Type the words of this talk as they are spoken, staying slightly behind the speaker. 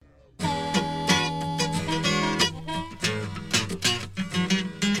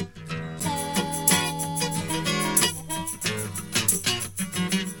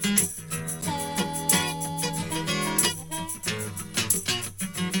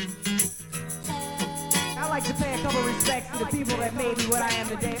like to pay a couple respects to the people that made me what I am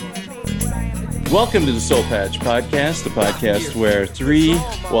today. Welcome to the Soul Patch Podcast, the podcast where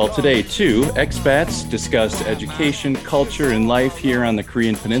today two expats discuss education, culture, and life here on the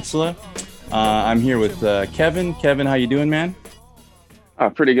Korean Peninsula. I'm here with Kevin. Kevin, how you doing, man?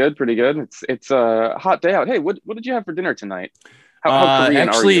 Pretty good. It's a hot day out. Hey, what did you have for dinner tonight? How Korean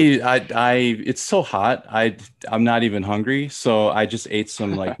are you? It's so hot. I'm not even hungry, so I just ate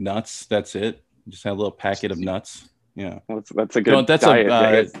some like nuts. That's it. Just had a little packet of nuts. Yeah, well, that's a good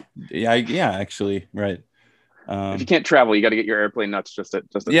diet. Yeah, actually, right. If you can't travel, you got to get your airplane nuts just at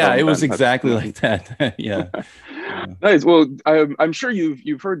yeah, home. It was exactly like that. Yeah. Nice. Well, I'm sure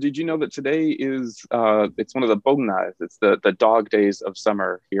you've heard. Did you know that today is it's one of the Bongnal? It's the dog days of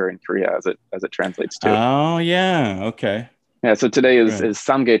summer here in Korea, as it translates to. Oh yeah. Okay. Yeah. So today is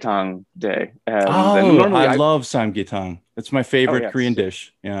Samgyetang Day. And I love samgyetang. It's my favorite Korean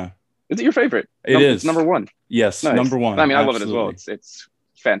dish. Yeah. Is it your favorite? It's number one. Yes, nice. Number one. I mean, Absolutely. I love it as well. It's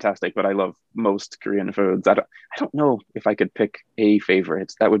fantastic, but I love most Korean foods. I don't know if I could pick a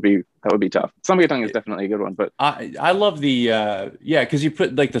favorite. That would be tough. Samgyetang is definitely a good one, but I love the because you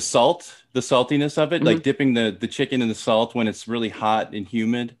put like the saltiness of it, like dipping the chicken in the salt when it's really hot and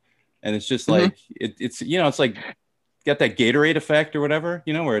humid, and it's just like it's like got that Gatorade effect or whatever,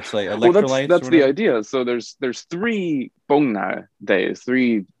 where it's like electrolytes. Well, that's the idea. So there's 3 Bongnal days,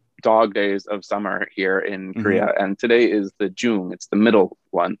 3 dog days of summer here in Korea, and today is the June. It's the middle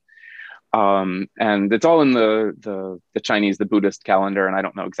one, and it's all in the Chinese, the Buddhist calendar, and I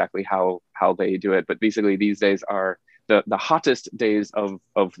don't know exactly how they do it, but basically these days are the hottest days of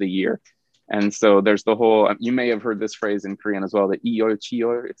the year. And so there's the whole, you may have heard this phrase in Korean as well, the iyor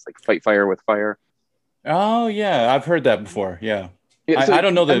chiyor. It's like fight fire with fire. Oh yeah, I've heard that before. Yeah, so, I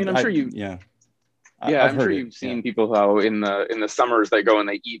don't know that. I mean, I'm sure you. Yeah. I'm sure you've seen people how in the summers they go and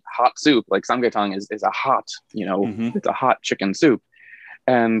they eat hot soup. Like samgyetang is a hot, it's a hot chicken soup.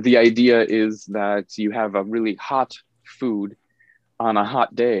 And the idea is that you have a really hot food on a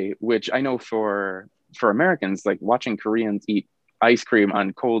hot day, which I know for Americans, like watching Koreans eat ice cream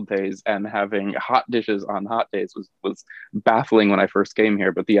on cold days and having hot dishes on hot days was baffling when I first came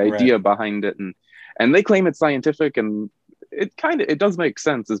here. But the idea behind it, and they claim it's scientific, and it does make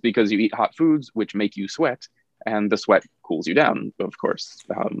sense, is because you eat hot foods which make you sweat, and the sweat cools you down, of course.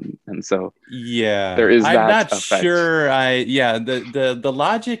 And so there is that. I'm not effect. Sure. The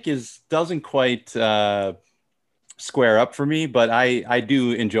logic doesn't quite square up for me, but I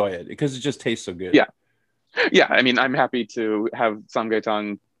do enjoy it because it just tastes so good. Yeah. I mean, I'm happy to have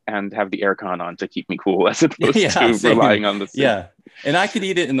samgyetang and have the aircon on to keep me cool, as opposed to relying on the soup. Yeah, and I could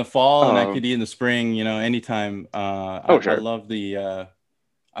eat it in the fall, and I could eat it in the spring. Anytime. Sure. I love the.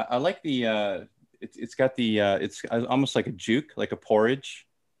 I like the. It's got the. It's almost like a juke, like a porridge,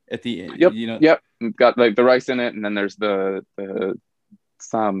 at the. Yep. It's got like the rice in it, and then there's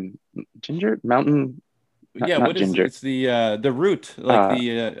some ginger mountain. Not ginger. It's the root, like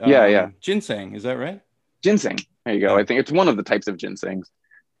the ginseng. Is that right? Ginseng. There you go. I think it's one of the types of ginsengs.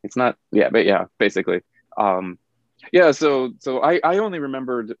 It's not, but basically. So I only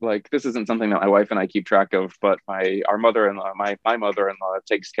remembered, like, this isn't something that my wife and I keep track of, but our mother-in-law, my mother-in-law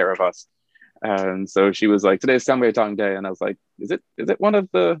takes care of us. And so she was like, today's Samgyetang Day. And I was like, is it one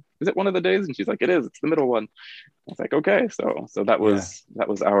of the days? And she's like, it is, it's the middle one. I was like, okay. So that was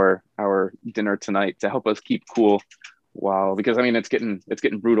our dinner tonight to help us keep cool because I mean, it's getting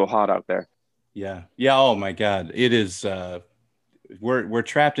brutal hot out there. Yeah. Oh my God. It is, we're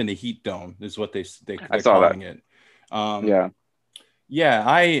trapped in a heat dome is what they're calling it. My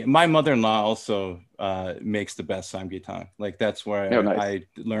mother-in-law also makes the best samgyetang. Like that's where I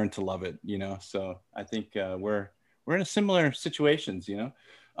learned to love it, so I think we're in a similar situations, but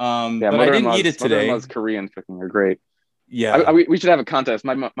I didn't eat it today. Mother-in-law's Korean cooking are great. Yeah, we should have a contest.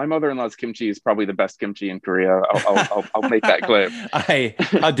 My mother-in-law's kimchi is probably the best kimchi in Korea. I'll make that claim.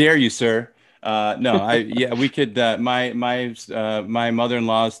 How dare you, sir? We could. My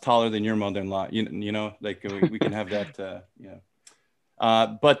mother-in-law is taller than your mother-in-law. Like we can have that.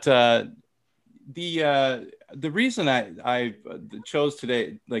 But the reason I chose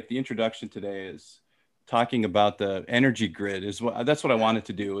today, like the introduction today, is talking about the energy grid. That's what I wanted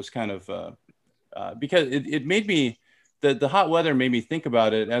to do. Was kind of because it made me the hot weather made me think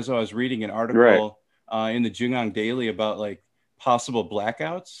about it as I was reading an article in the Jungang Daily about like possible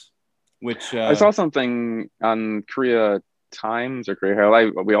blackouts. Which I saw something on Korea Times or Korea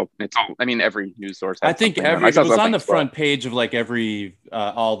Herald. Every news source. I think it was on the front page of like every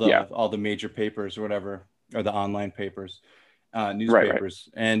all the major papers or whatever, or the online papers, newspapers.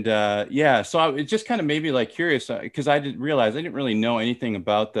 Right. And so it just kind of made me like curious because I didn't really know anything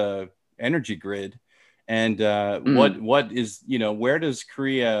about the energy grid. and what is, where does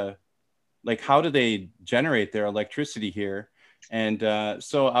Korea, like, how do they generate their electricity here? And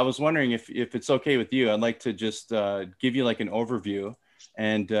so I was wondering if it's okay with you, I'd like to just give you like an overview.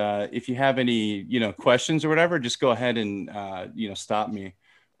 And if you have any, questions or whatever, just go ahead and, stop me.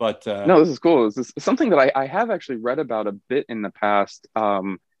 But no, this is cool. This is something that I have actually read about a bit in the past,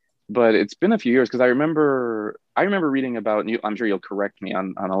 but it's been a few years because I remember reading about, and I'm sure you'll correct me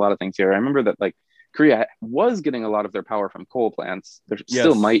on a lot of things here. I remember that like Korea was getting a lot of their power from coal plants. There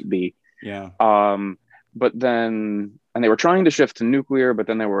still might be. Yeah. But then, and they were trying to shift to nuclear, but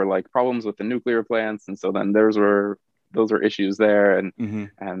then there were like problems with the nuclear plants, and so then those were issues there, and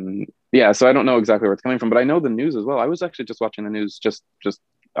and yeah, so I don't know exactly where it's coming from, but I know the news as well. I was actually just watching the news just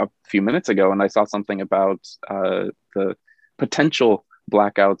a few minutes ago, and I saw something about the potential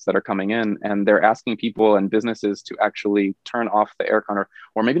blackouts that are coming in, and they're asking people and businesses to actually turn off the aircon,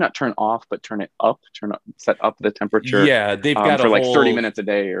 or maybe not turn off, but turn it up, set up the temperature. Yeah, they've got for like 30 minutes a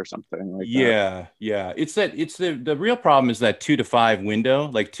day or something like that. Yeah. It's the real problem is that 2 to 5 window,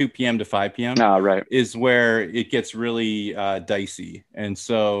 like 2 p.m. to 5 p.m. Right. is where it gets really dicey. And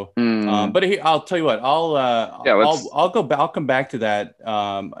so, but I'll tell you what, I'll come back to that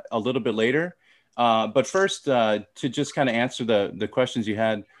a little bit later. But first, to just kind of answer the questions you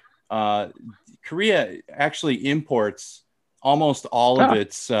had, Korea actually imports almost all of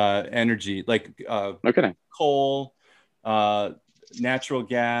its energy, like coal, natural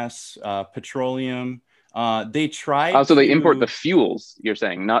gas, petroleum. They try. So they import the fuels. You're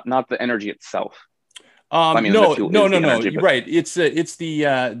saying not the energy itself. No. Energy, but... Right. It's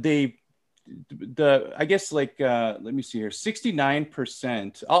I guess like let me see here,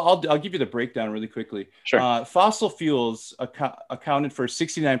 69%. I'll give you the breakdown really quickly. Sure. Fossil fuels accounted for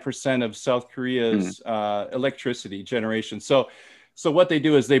 69% of South Korea's electricity generation. So what they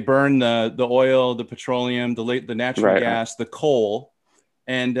do is they burn the oil, the petroleum, the natural gas, the coal,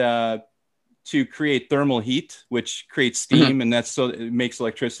 and to create thermal heat, which creates steam, and so it makes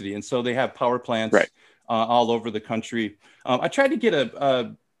electricity. And so they have power plants all over the country. I tried to get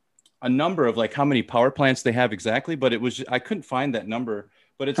a number of like how many power plants they have exactly, but I couldn't find that number,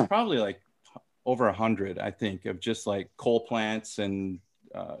 but it's probably like over 100, I think, of just like coal plants and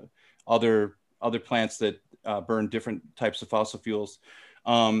other plants that burn different types of fossil fuels.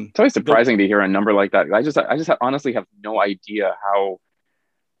 It's always surprising to hear a number like that. I just honestly have no idea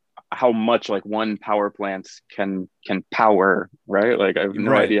how much like one power plant can power, right? Like I have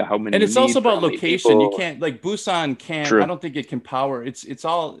no idea how many. And it's also about location. You can't, like Busan can't. True. I don't think it can power.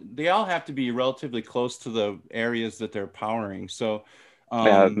 They all have to be relatively close to the areas that they're powering. So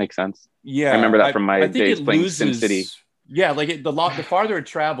yeah, it makes sense. Yeah, I remember that from my days playing SimCity. Yeah, like the farther it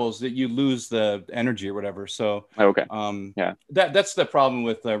travels, that you lose the energy or whatever. So yeah, that's the problem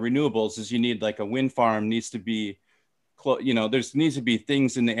with renewables is you need like a wind farm needs to be. There needs to be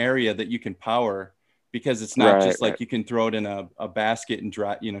things in the area that you can power, because it's not just like you can throw it in a basket and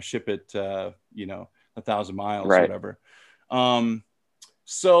ship it 1,000 miles or whatever.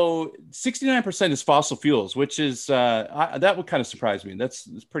 So 69% is fossil fuels, which is that would kind of surprise me. That's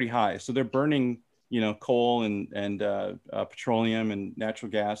pretty high. So they're burning coal and petroleum and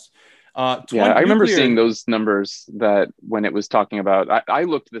natural gas. I remember seeing those numbers that when it was talking about, I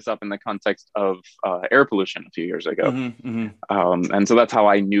looked this up in the context of air pollution a few years ago. And so that's how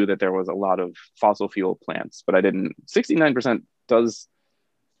I knew that there was a lot of fossil fuel plants, but 69% does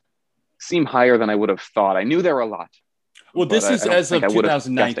seem higher than I would have thought. I knew there were a lot. Well, this is as of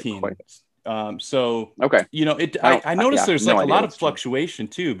 2019. So, I noticed there's like a lot of fluctuation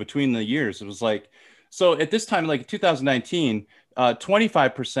too between the years. It was like, so at this time, like 2019,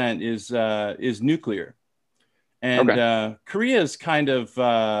 25% is nuclear, and Korea is kind of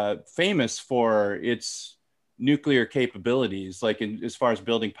famous for its nuclear capabilities, like as far as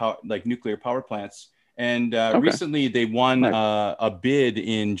building nuclear power plants. And recently, they won a bid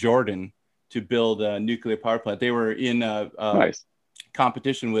in Jordan to build a nuclear power plant. They were in a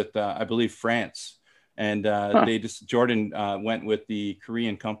competition with, I believe, France, and Jordan went with the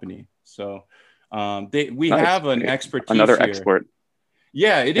Korean company. So. We have an expertise another here. Export.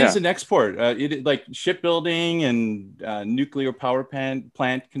 Yeah, it is an export. It like shipbuilding and nuclear power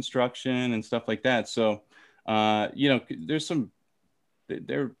plant construction and stuff like that. So, there's some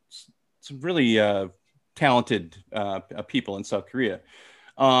really talented people in South Korea.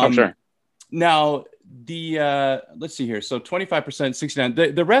 Sure. Now let's see here. So 25%,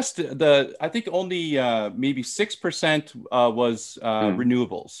 69. The rest, I think only maybe 6% was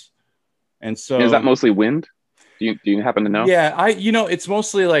renewables. And so is that mostly wind? Do you happen to know? Yeah, it's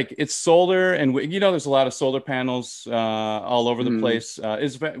mostly like it's solar, and there's a lot of solar panels all over the place.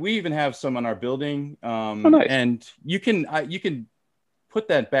 We even have some on our building, nice. And you can put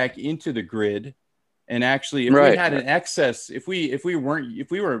that back into the grid, and actually, if we had an excess, if we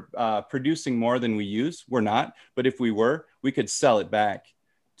were producing more than we use, we're not, but if we were, we could sell it back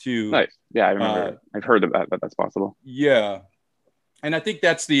to. Nice. Yeah, I remember. I've heard about that. That's possible. Yeah. And I think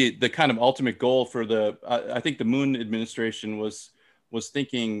that's the kind of ultimate goal for I think the Moon administration was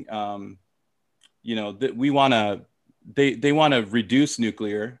thinking, that we want to, they want to reduce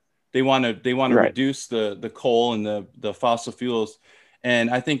nuclear. They want to reduce the coal and the fossil fuels.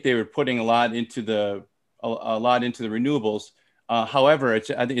 And I think they were putting a lot into the renewables. However, I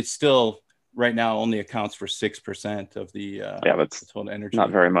think it's still right now only accounts for 6% of the that's total energy.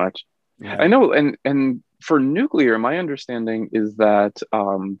 Not very much. Yeah. I know, and for nuclear, my understanding is that,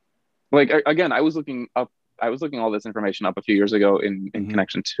 again, I was looking all this information up a few years ago in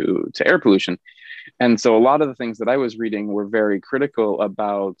connection to air pollution, and so a lot of the things that I was reading were very critical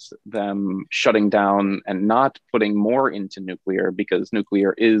about them shutting down and not putting more into nuclear, because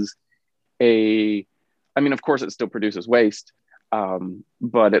nuclear is of course, it still produces waste,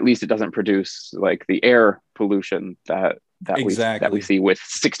 but at least it doesn't produce like the air pollution that we see with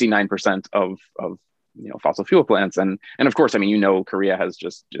 69% of fossil fuel plants, and of course, Korea has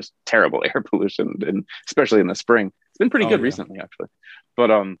just terrible air pollution, and especially in the spring. It's been pretty good recently, actually.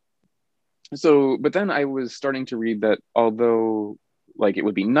 But then I was starting to read that although like it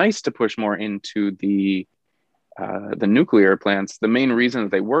would be nice to push more into the nuclear plants, the main reason that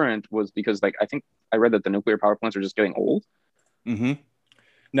they weren't was because, like, I think I read that the nuclear power plants are just getting old. Mm-hmm.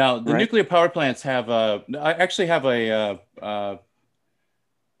 Now, the nuclear power plants have I actually have I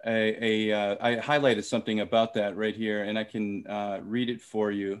highlighted something about that right here, and I can read it for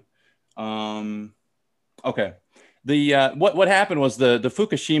you. Okay. What happened was the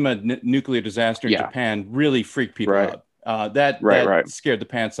Fukushima nuclear disaster in Japan really freaked people out. That scared the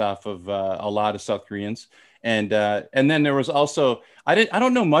pants off of a lot of South Koreans. And then there was also, I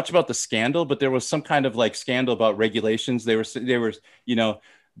don't know much about the scandal, but there was some kind of like scandal about regulations. They were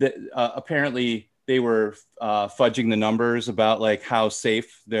apparently they were fudging the numbers about like how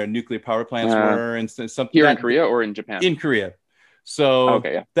safe their nuclear power plants were, and something here in Korea or in Japan. In Korea. So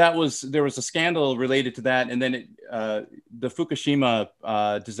there was a scandal related to that, and then the Fukushima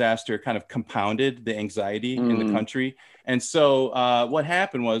disaster kind of compounded the anxiety in the country. And so what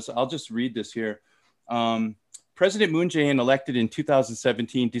happened was, I'll just read this here. President Moon Jae-in, elected in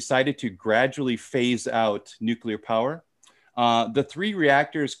 2017, decided to gradually phase out nuclear power. The 3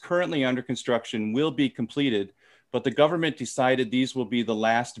 reactors currently under construction will be completed, but the government decided these will be the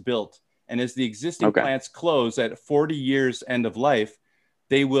last built. And as the existing plants close at 40 years end of life,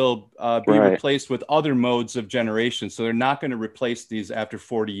 they will be replaced with other modes of generation. So they're not going to replace these after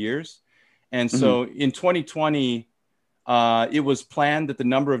 40 years. And so in 2020, it was planned that the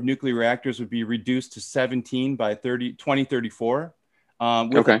number of nuclear reactors would be reduced to 17 by 2034,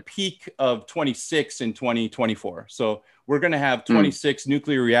 with a peak of 26 in 2024. So we're going to have 26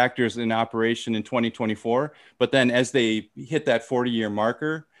 nuclear reactors in operation in 2024. But then as they hit that 40-year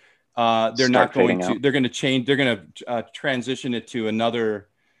marker, they're going to change. They're going to transition it to another.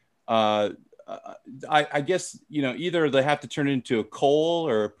 I guess, either they have to turn it into a coal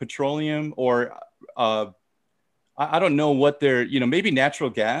or petroleum, or I don't know what they're, maybe natural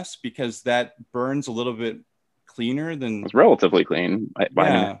gas, because that burns a little bit cleaner than. It's relatively clean. I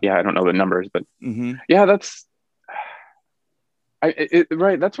don't know the numbers, but that's.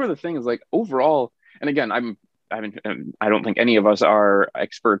 That's where the thing is, like, overall. And again, I don't think any of us are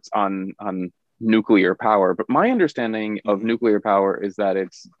experts on nuclear power, but my understanding of nuclear power is that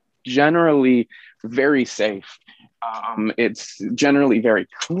it's generally very safe. It's generally very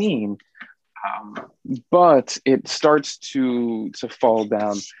clean, but it starts to fall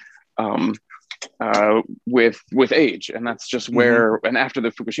down with age, and that's just where. And after the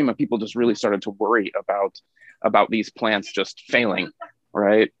Fukushima, people just really started to worry about these plants just failing,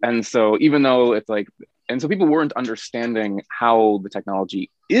 right? And so even though it's like. And so people weren't understanding how the technology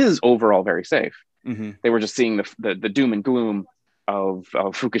is overall very safe. They were just seeing the doom and gloom of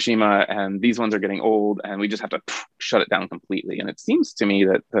Fukushima, and these ones are getting old, and we just have to shut it down completely. And it seems to me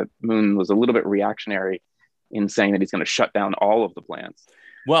that Moon was a little bit reactionary in saying that he's going to shut down all of the plants,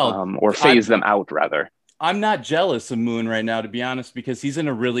 or phase them out, rather. I'm not jealous of Moon right now, to be honest, because he's in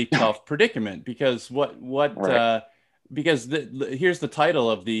a really tough predicament. Because here's the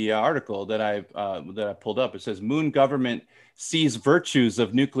title of the article that I pulled up. It says, Moon government sees virtues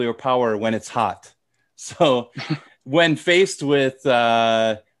of nuclear power when it's hot. So when faced with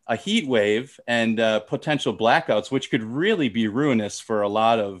a a heat wave and potential blackouts, which could really be ruinous for a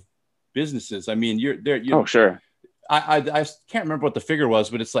lot of businesses. I mean, you're there. Oh, sure. I can't remember what the figure was,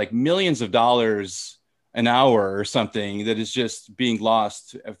 but it's like millions of dollars an hour or something that is just being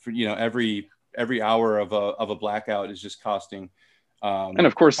lost for, every hour of a blackout is just costing. And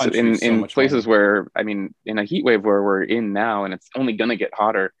of course, in places money. Where, I mean, in a heat wave where we're in now, and it's only going to get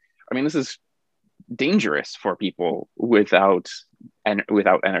hotter. I mean, this is dangerous for people without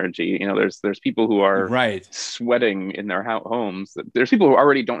energy. There's people who are sweating in their homes. There's people who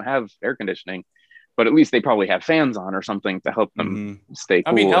already don't have air conditioning, but at least they probably have fans on or something to help them stay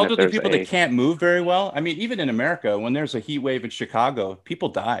cool. I mean, elderly people that can't move very well. I mean, even in America, when there's a heat wave in Chicago, people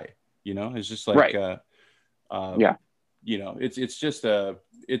die. It's just like, it's just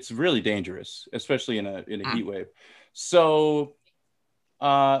it's really dangerous, especially in a heat wave. So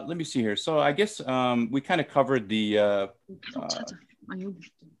let me see here. So I guess we kind of covered the. I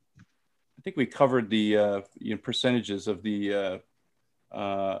think we covered the percentages of the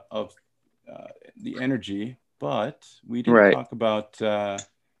energy, but we didn't talk about. I'm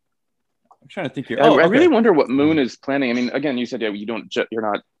trying to think here. I really wonder what Moon is planning. I mean, again, you said you're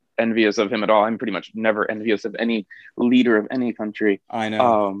not envious of him at all. I'm pretty much never envious of any leader of any country. I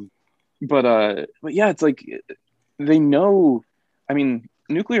know. But yeah, it's like they know. I mean,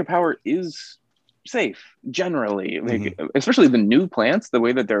 nuclear power is safe generally, especially the new plants, the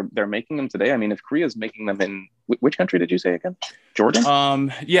way that they're making them today. I mean, if Korea's making them in which country did you say again? Jordan?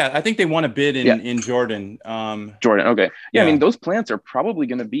 I think they won a bid in Jordan. Jordan, okay. Yeah, I mean, those plants are probably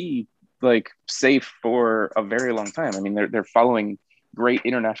going to be like safe for a very long time. I mean, they're following great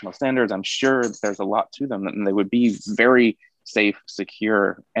international standards. I'm sure there's a lot to them, and they would be very safe,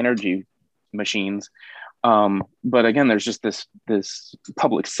 secure energy machines. But again, there's just this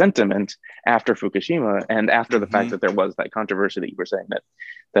public sentiment after Fukushima and after the fact that there was that controversy that you were saying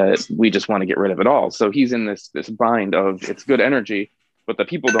that we just want to get rid of it all. So he's in this bind of it's good energy, but the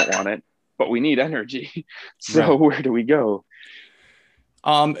people don't want it, but we need energy. So where do we go?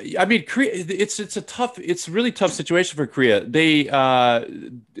 I mean, Korea, it's a really tough situation for Korea. The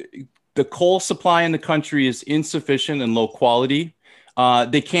coal supply in the country is insufficient and low quality.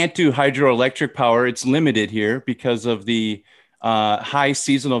 They can't do hydroelectric power. It's limited here because of the high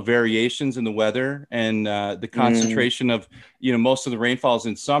seasonal variations in the weather and the concentration of, most of the rainfalls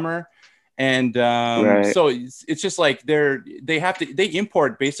in summer. And so it's just like they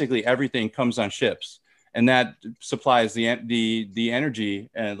import basically everything comes on ships, and that supplies the energy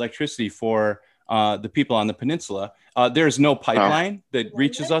and electricity for the people on the peninsula. There's no pipeline that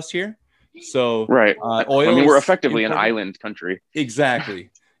reaches us here. So oil. I mean, we're effectively an island country. Exactly.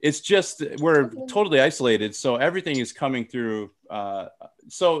 It's just we're totally isolated. So everything is coming through.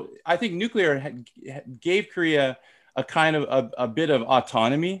 So I think nuclear gave Korea a kind of a bit of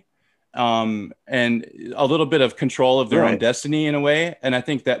autonomy and a little bit of control of their own destiny in a way. And I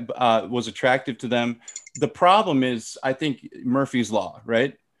think that was attractive to them. The problem is, I think, Murphy's Law,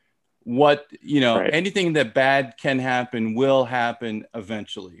 right? Anything that bad can happen will happen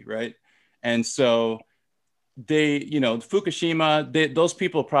eventually, right? And so Fukushima, those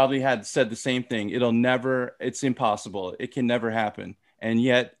people probably had said the same thing. It's impossible. It can never happen. And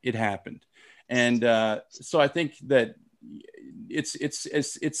yet it happened. And so I think that it's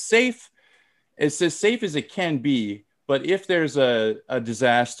safe. It's as safe as it can be. But if there's a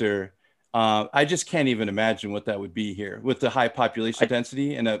disaster, I just can't even imagine what that would be here with the high population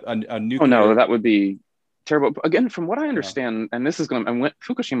density and a nuclear. Oh, no, that would be terrible. Again, from what I understand, and this is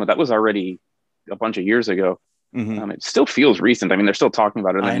Fukushima, that was already a bunch of years ago. It still feels recent. I mean, they're still talking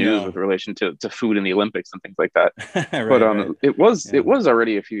about it in the news with relation to food in the Olympics and things like that. It was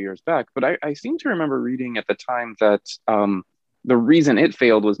already a few years back. But I seem to remember reading at the time that the reason it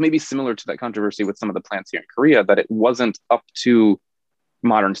failed was maybe similar to that controversy with some of the plants here in Korea, that it wasn't up to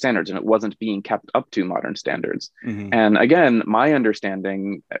modern standards and it wasn't being kept up to modern standards. And again, my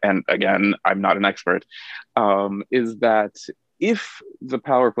understanding, and again, I'm not an expert, is that if the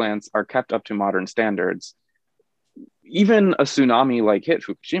power plants are kept up to modern standards, even a tsunami like hit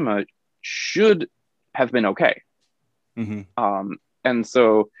Fukushima should have been okay. And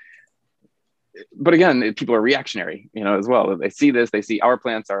so, but again, people are reactionary, as well. They see this, they see our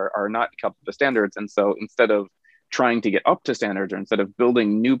plants are not kept up to standards. And so instead of trying to get up to standards, or instead of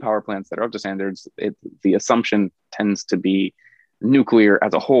building new power plants that are up to standards, the assumption tends to be nuclear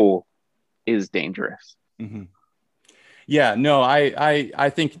as a whole is dangerous. Yeah, no, I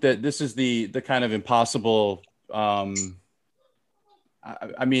think that this is the kind of impossible. I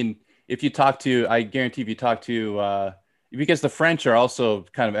mean, I guarantee if you talk to, because the French are also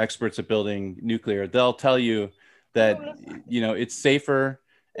kind of experts at building nuclear, they'll tell you that, it's safer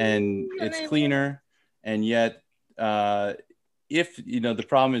and it's cleaner. And yet, if the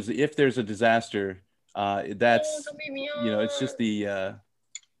problem is if there's a disaster, that's it's just the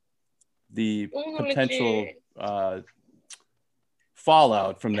potential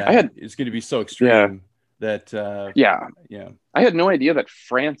fallout from that is going to be so extreme that I had no idea that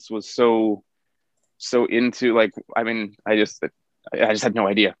France was so into, like, I mean, I just had no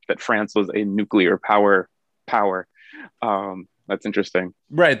idea that France was a nuclear power. That's interesting.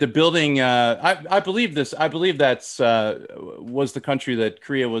 Right. The building, I believe this. I believe that's was the country that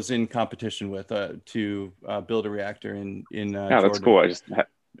Korea was in competition with to build a reactor in Yeah, Jordan. that's cool. I just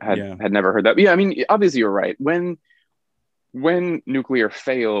had never heard that. But yeah, I mean, obviously you're right. When nuclear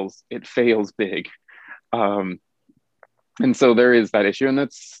fails, it fails big. And so there is that issue. And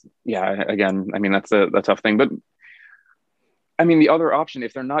that's, again, I mean, that's a tough thing. But I mean, the other option,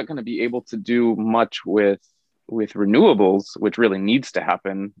 if they're not going to be able to do much with renewables, which really needs to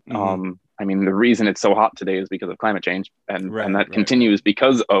happen. I mean, the reason it's so hot today is because of climate change, and that continues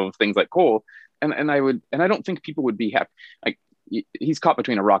because of things like coal. And I don't think people would be happy. Like, he's caught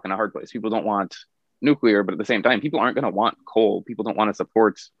between a rock and a hard place. People don't want nuclear, but at the same time, people aren't going to want coal. People don't want to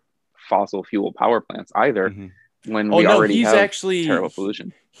support fossil fuel power plants either. When we already have terrible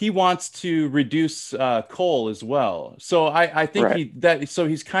pollution. He wants to reduce coal as well. So I think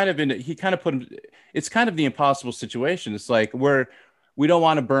he's kind of it's kind of the impossible situation. It's like we don't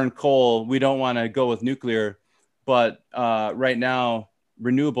want to burn coal. We don't want to go with nuclear, but right now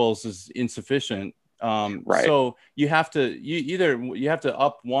renewables is insufficient. So you have to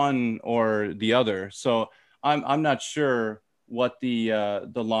up one or the other. So I'm not sure what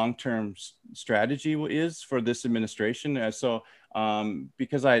the long-term strategy is for this administration.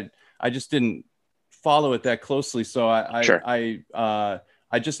 Because I just didn't follow it that closely. So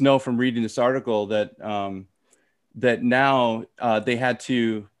I just know from reading this article that that now they had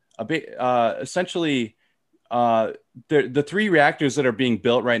to essentially the 3 reactors that are being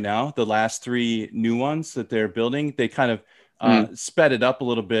built right now, the last 3 new ones that they're building, they kind of sped it up a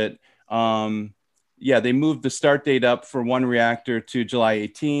little bit. They moved the start date up for one reactor to July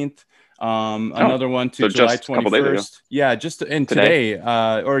 18th. Another one to July 21st. Yeah, today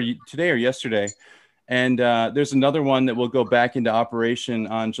or yesterday. And there's another one that will go back into operation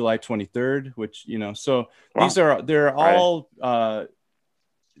on July 23rd, which, they're all,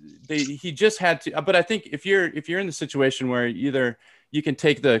 he just had to, but I think if you're in the situation where either you can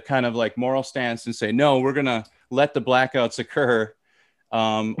take the kind of like moral stance and say, no, we're going to let the blackouts occur,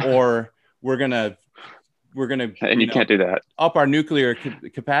 or we're going to and you can't do that, up our nuclear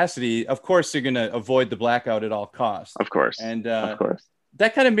capacity. Of course you're going to avoid the blackout at all costs, of course. And of course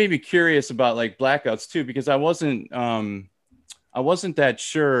that kind of made me curious about like blackouts too, because I wasn't that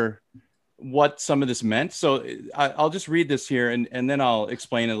sure what some of this meant. So I'll just read this here and then I'll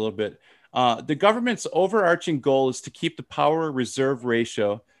explain it a little bit. The government's overarching goal is to keep the power reserve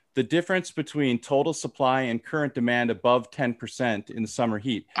ratio, the difference between total supply and current demand, above 10% in the summer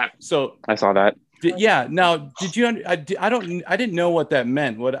heat. So I saw that. Now, did you? I didn't know what that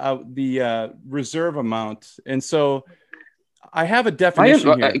meant. What the reserve amount, and so I have a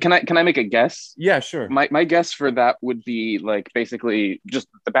definition here. Can I make a guess? Yeah, sure. My guess for that would be like basically just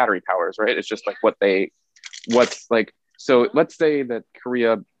the battery powers, right? It's just like so let's say that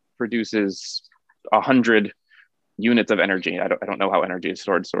Korea produces 100 units of energy. I don't know how energy is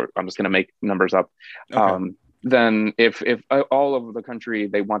stored, so I'm just going to make numbers up. Okay. Then if all over the country,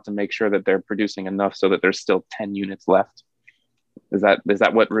 they want to make sure that they're producing enough so that there's still 10 units left. Is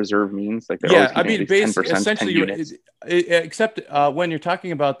that what reserve means? Like, I mean, essentially, except when you're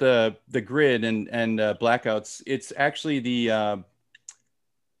talking about the grid and blackouts, it's actually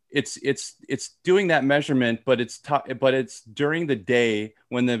it's doing that measurement, but it's during the day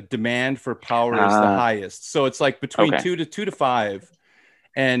when the demand for power is the highest. So it's like between 2 to 5.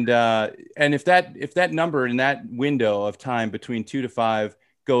 And if that number in that window of time between 2 to 5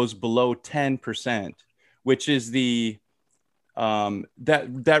 goes below 10%, which is the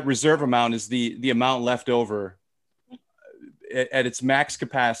that reserve amount is the amount left over at its max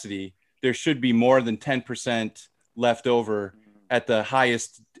capacity, there should be more than 10% left at the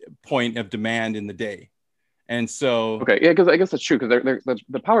highest point of demand in the day. And so, because I guess that's true, because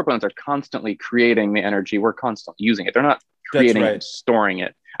the power plants are constantly creating the energy. We're constantly using it. They're not creating it and storing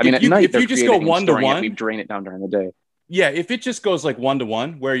it. I mean, at night, if you just go 1 to 1, we drain it down during the day. Yeah, if it just goes like 1 to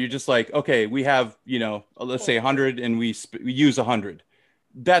 1, where you're just like, okay, we have, let's say 100 and we use 100.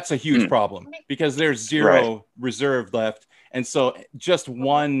 That's a huge problem, because there's zero reserve left. And so just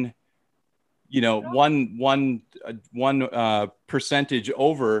one percentage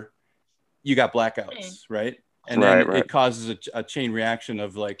over, you got blackouts, right? and then it causes a chain reaction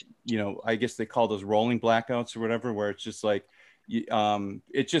of like, you know, I guess they call those rolling blackouts or whatever, where it's just like,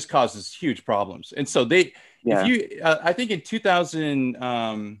 it just causes huge problems. And so if you, I think in 2000,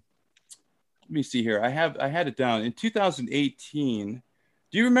 let me see here, I had it down in 2018.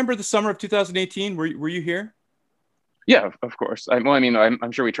 Do you remember the summer of 2018? Were you here? Yeah, of course.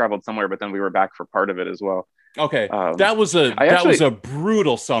 I'm sure we traveled somewhere, but then we were back for part of it as well. Okay, that was a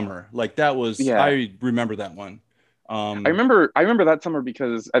brutal summer. Like that was, I remember that one. I remember that summer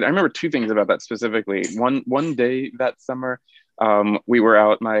because I remember two things about that specifically. One day that summer, we were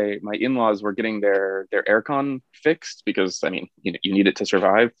out. My in-laws were getting their aircon fixed because you need it to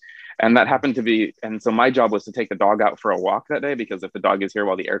survive. And that happened to be, and so my job was to take the dog out for a walk that day, because if the dog is here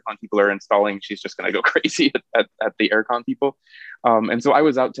while the aircon people are installing, she's just going to go crazy at the aircon people. And so I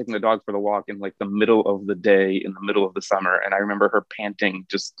was out taking the dog for the walk in like the middle of the day, in the middle of the summer. And I remember her panting,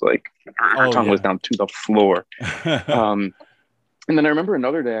 just like her tongue was down to the floor. And then I remember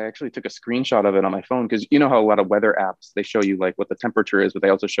another day, I actually took a screenshot of it on my phone, because you know how a lot of weather apps, they show you like what the temperature is, but they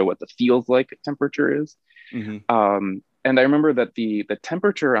also show what the feels like temperature is. Mm-hmm. And I remember that the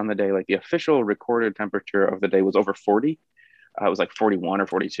temperature on the day, like the official recorded temperature of the day, was over 40. It was like 41 or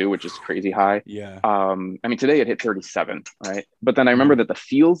 42, which is crazy high. Yeah. Today it hit 37, right? But then I remember that the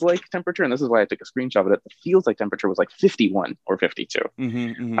feels like temperature, and this is why I took a screenshot of it, the feels like temperature was like 51 or 52.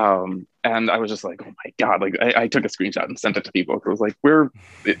 Mm-hmm, mm-hmm. And I was just like, oh my God, like I took a screenshot and sent it to people. It was like,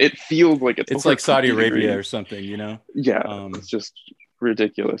 it feels like it's like Saudi Arabia or something, you know? Yeah, it's just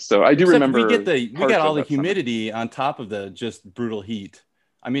ridiculous. So I do remember we got all the humidity on top of the just brutal heat.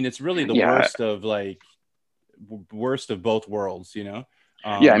 I mean, it's really the worst of both worlds, you know?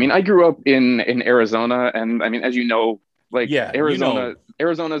 I grew up in Arizona, and as you know,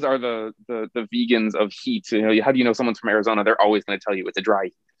 Arizonas are the vegans of heat. You know, how do you know someone's from Arizona? They're always going to tell you it's a dry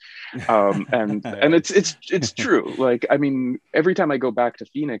heat. And it's true. Like, every time I go back to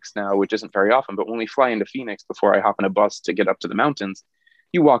Phoenix now, which isn't very often, but when we fly into Phoenix before I hop in a bus to get up to the mountains,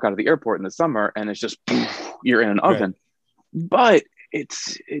 you walk out of the airport in the summer and it's just, you're in an oven. But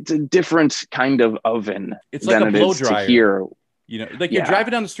it's a different kind of oven. It's like a blow dryer here. You know, like you're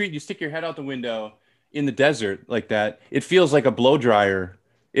driving down the street, you stick your head out the window in the desert like that. It feels like a blow dryer.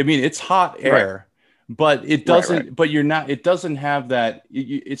 I mean, it's hot air, but it doesn't. But it doesn't have that.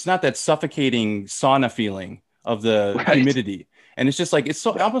 It's not that suffocating sauna feeling of the humidity, and it's just like it's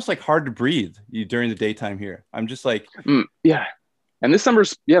so almost like hard to breathe during the daytime here. I'm just like, And this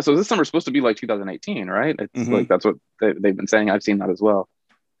summer's supposed to be like 2018, right? It's like that's what they've been saying. I've seen that as well.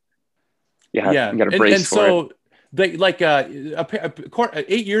 You got to brace for it. They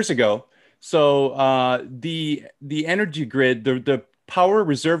 8 years ago. So the energy grid, the power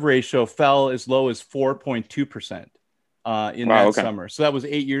reserve ratio fell as low as 4.2% in that summer. So that was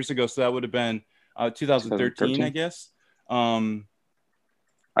 8 years ago. So that would have been 2013, I guess. I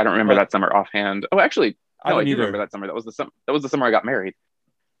don't remember that summer offhand. Oh, actually, no, I do remember that summer. That was the summer I got married.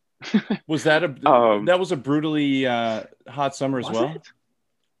 Was that that was a brutally hot summer as well?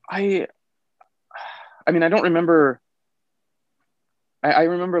 I don't remember. I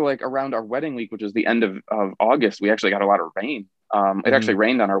remember like around our wedding week, which was the end of August, we actually got a lot of rain. It actually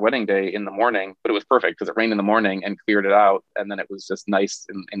rained on our wedding day in the morning, but it was perfect because it rained in the morning and cleared it out. And then it was just nice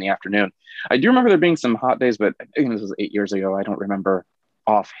in the afternoon. I do remember there being some hot days, but I think this was 8 years ago. I don't remember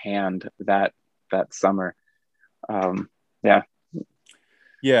offhand that summer. Yeah.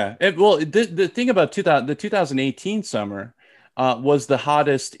 Well, the thing about the 2018 summer was the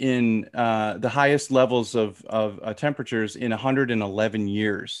hottest in the highest levels of temperatures in 111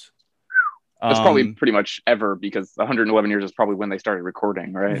 years. That's probably pretty much ever, because 111 years is probably when they started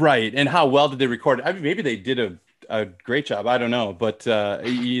recording, right? Right. And how well did they record? I mean, maybe they did a great job. I don't know, but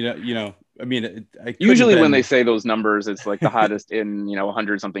usually when they say those numbers, it's like the hottest in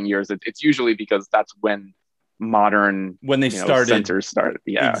 100 something years. It's usually because that's when they started sensors started.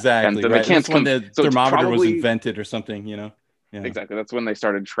 Yeah, exactly. And right. That's when the thermometer was invented or something. Yeah. Exactly. That's when they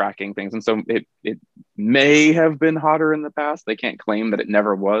started tracking things. And so it may have been hotter in the past. They can't claim that it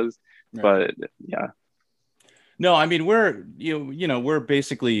never was, but yeah. No, I mean, we're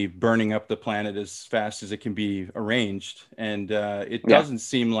basically burning up the planet as fast as it can be arranged. And it doesn't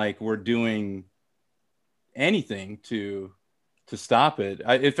seem like we're doing anything to stop it.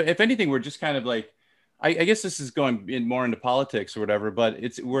 If anything, we're just kind of like, I guess this is going more into politics or whatever, but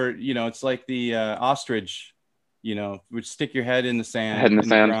it's like the ostrich, would stick your head in the sand, the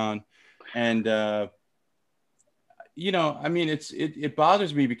ground. And, it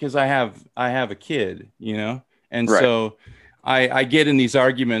bothers me because I have a kid, and so I get in these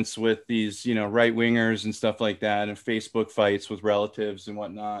arguments with these, right wingers and stuff like that, and Facebook fights with relatives and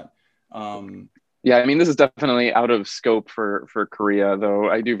whatnot. Yeah, I mean, this is definitely out of scope for Korea, though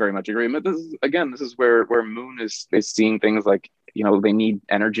I do very much agree. But this is where Moon is seeing things like, they need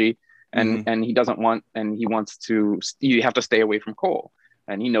energy, Mm-hmm. and he doesn't want, and he wants to. You have to stay away from coal,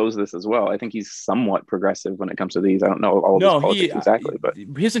 and he knows this as well. I think he's somewhat progressive when it comes to these. I don't know all of his No, politics exactly, but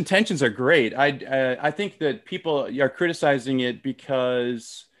his intentions are great. I think that people are criticizing it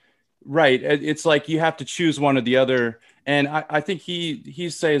because, right, it's like you have to choose one or the other, and I think he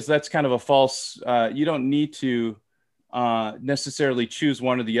says that's kind of a false. You don't need to necessarily choose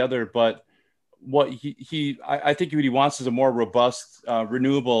one or the other, but what I think what he wants is a more robust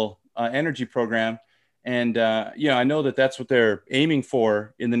renewable energy program, and I know that that's what they're aiming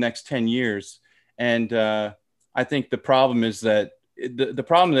for in the next 10 years, and I think the problem is that the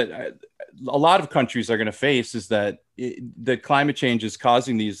problem that a lot of countries are going to face is that the climate change is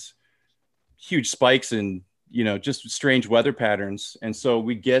causing these huge spikes in just strange weather patterns, and so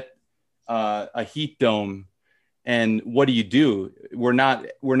we get a heat dome. And what do? We're not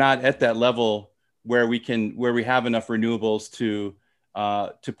at that level where we have enough renewables to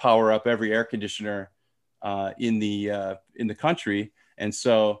power up every air conditioner in the country, and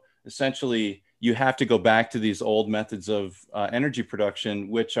so essentially you have to go back to these old methods of energy production,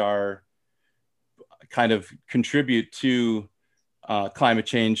 which are kind of contribute to climate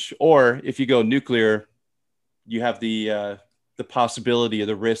change. Or if you go nuclear, you have the possibility of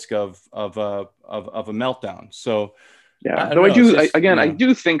the risk of a meltdown. So yeah, I don't though know. It's just, I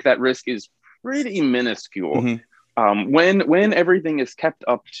do think that risk is pretty minuscule. When everything is kept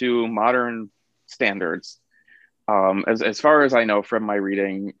up to modern standards, as far as I know from my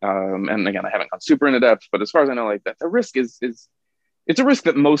reading, and again, I haven't gone super into depth, but as far as I know, like that, the risk is it's a risk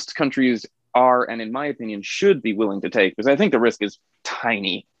that most countries are, and in my opinion, should be willing to take, because I think the risk is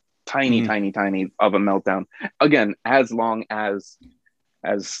tiny, tiny of a meltdown. Again, as long as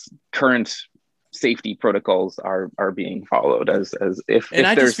current safety protocols are being followed, as if and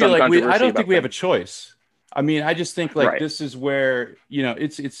I there's just feel some like I controversy don't think about we have a things. choice. I mean, I just think like Right. this is where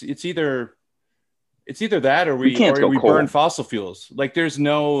it's either that or We can't go we burn coal. fossil fuels. Like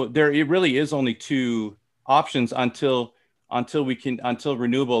it really is only two options until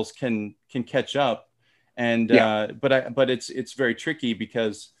renewables can catch up. And Yeah. but it's very tricky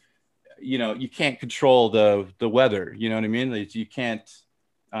because you can't control the weather. You know what I mean? Like, you can't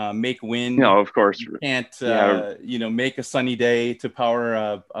make wind. No, of course. You can't Yeah. make a sunny day to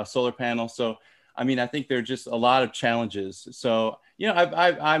power a solar panel. So I mean, I think there are just a lot of challenges. So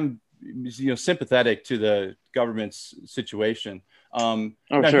I'm sympathetic to the government's situation. Oh,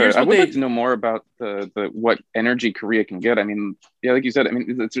 Now sure. here's I what would like they. to know more about the what energy Korea can get. I mean, yeah, like you said, I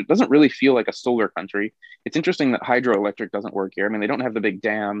mean, it doesn't really feel like a solar country. It's interesting that hydroelectric doesn't work here. I mean, they don't have the big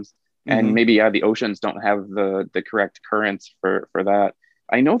dams, and Mhm. maybe the oceans don't have the correct currents for that.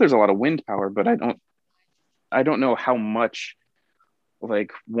 I know there's a lot of wind power, but I don't know how much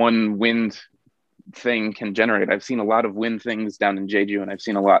like one wind thing can generate. I've seen a lot of wind things down in Jeju, and I've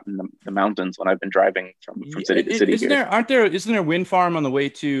seen a lot in the mountains when I've been driving from city to city here. Isn't there a wind farm on the way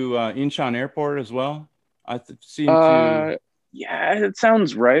to Incheon Airport as well? Seem to. Uh, yeah, it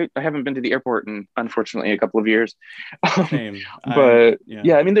sounds right. I haven't been to the airport in unfortunately a couple of years, Shame. but Yeah.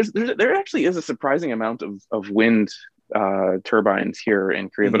 yeah, I mean, there actually is a surprising amount of wind turbines here in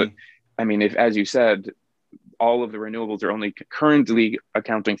Korea. But I mean, if as you said, all of the renewables are only currently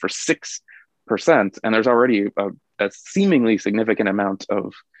accounting for 6%, and there's already a seemingly significant amount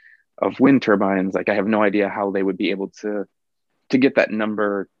of wind turbines. Like I have no idea how they would be able to get that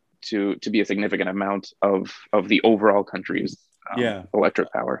number to be a significant amount of the overall country's Yeah.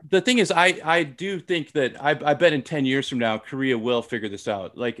 electric power. The thing is, I do think that I bet in 10 years from now, Korea will figure this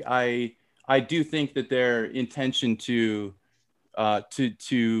out. Like I do think that their intention to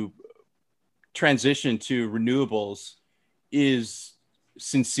transition to renewables is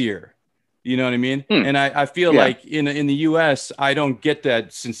sincere. You know what I mean? And I feel Yeah. like in the US, I don't get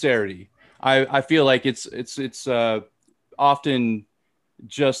that sincerity. I feel like it's often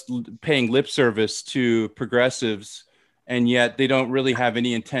just paying lip service to progressives, and yet they don't really have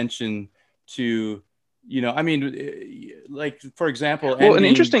any intention to, I mean, like for example, Well, an ending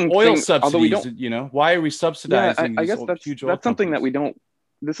interesting oil thing, although we subsidies. don't, Why are we yeah, subsidizing I these guess huge oil that's something that companies? we don't.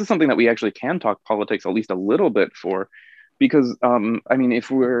 This is something that we actually can talk politics at least a little bit for, because I mean, if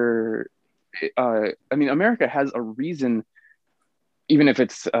we're, I mean, America has a reason, even if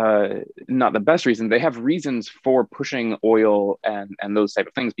it's not the best reason. They have reasons for pushing oil and those type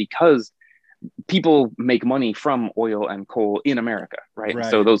of things because people make money from oil and coal in America, right? And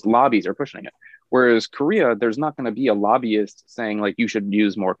so Right. those lobbies are pushing it. Whereas Korea, there's not going to be a lobbyist saying like you should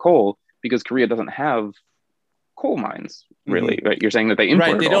use more coal because Korea doesn't have coal mines, really. Mm-hmm. Right? You're saying that they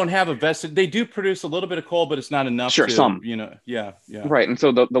import. Right. They don't have a vested. They do produce a little bit of coal, but it's not enough. Sure, to, some. Yeah. Right. And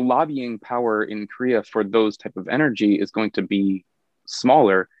so the lobbying power in Korea for those type of energy is going to be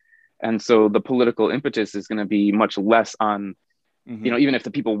smaller, and so the political impetus is going to be much less on. Mm-hmm. Even if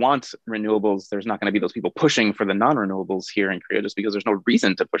the people want renewables, there's not going to be those people pushing for the non-renewables here in Korea, just because there's no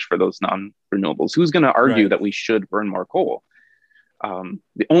reason to push for those non-renewables. Who's going to argue that we should burn more coal?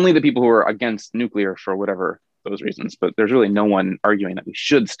 Only the people who are against nuclear for whatever those reasons, but there's really no one arguing that we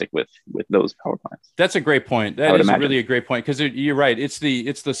should stick with those power plants. That's a great point. That is really a great point, because you're right. It's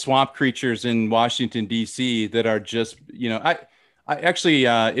the swamp creatures in Washington D.C. that are just I actually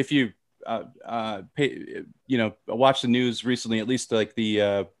if you watch the news recently, at least like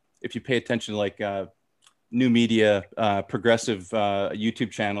if you pay attention to like new media, progressive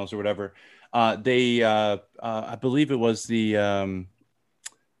YouTube channels or whatever, they I believe it was the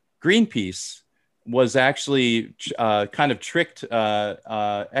Greenpeace was actually kind of tricked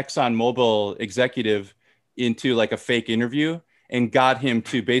ExxonMobil executive into like a fake interview and got him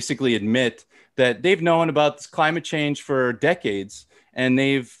to basically admit that they've known about climate change for decades, and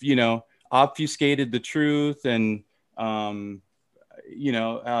they've obfuscated the truth, and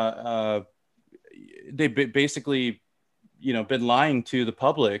they've basically been lying to the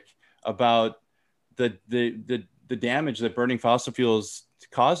public about the damage that burning fossil fuels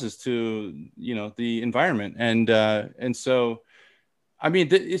causes to the environment. And so I mean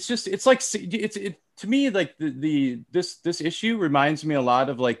to me, like this issue reminds me a lot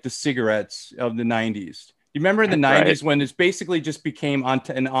of like the cigarettes of the 90s. You remember in the 90s when it's basically just became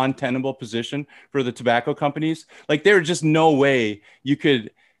an untenable position for the tobacco companies? Like there was just no way you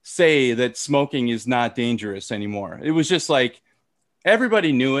could say that smoking is not dangerous anymore. It was just like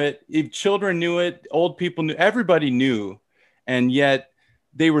everybody knew it. Children knew it. Old people knew. Everybody knew. And yet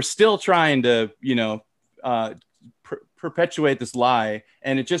they were still trying to, perpetuate this lie.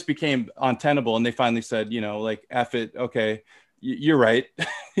 And it just became untenable. And they finally said, like, F it. Okay. You're right.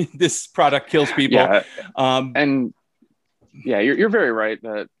 This product kills people. Yeah. And yeah, you're very right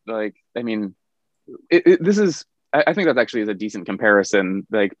that, like, I mean, this is, I think that actually is a decent comparison.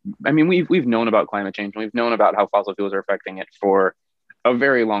 Like, I mean, we've known about climate change, and we've known about how fossil fuels are affecting it for a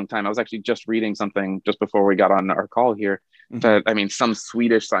very long time. I was actually just reading something just before we got on our call here that, I mean, some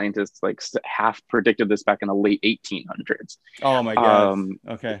Swedish scientists like half predicted this back in the late 1800s. Oh my God.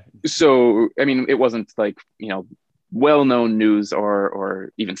 Okay. So, I mean, it wasn't like, well-known news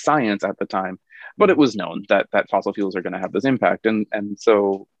or even science at the time, but it was known that fossil fuels are going to have this impact. And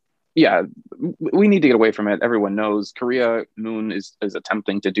so, yeah, we need to get away from it. Everyone knows Korea Moon is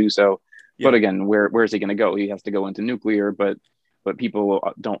attempting to do so. Yeah. But again, where is he going to go? He has to go into nuclear, but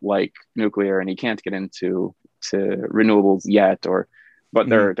people don't like nuclear, and he can't get into renewables yet, but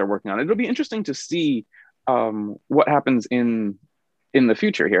they're working on it. It'll be interesting to see what happens in the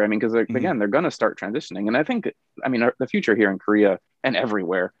future here. I mean, because again, they're going to start transitioning. And I think, I mean, the future here in Korea and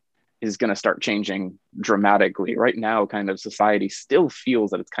everywhere is going to start changing dramatically. Right now, kind of society still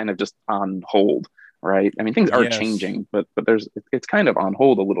feels that it's kind of just on hold, right? I mean, things are changing, but it's kind of on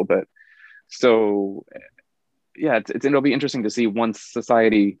hold a little bit. So yeah, it'll be interesting to see once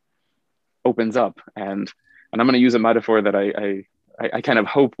society opens up. And I'm going to use a metaphor that I kind of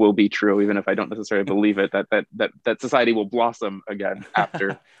hope will be true, even if I don't necessarily believe it, that society will blossom again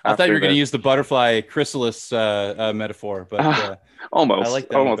after. I thought you were going to use the butterfly chrysalis metaphor, but almost, I like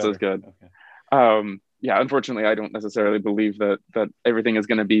that almost as good. Okay. Yeah, unfortunately, I don't necessarily believe that everything is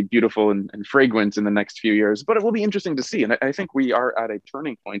going to be beautiful and fragrant in the next few years, but it will be interesting to see. And I think we are at a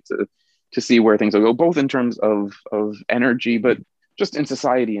turning point to see where things will go, both in terms of energy, but just in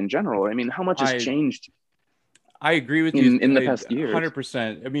society in general. I mean, how much has changed? I agree with you in the past years.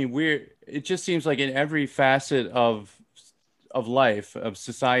 100%. I mean, it just seems like in every facet of life, of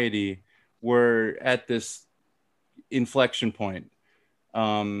society, we're at this inflection point.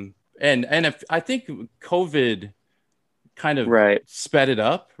 And if I think COVID kind of sped it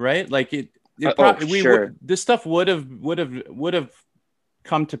up, right? Like this stuff would have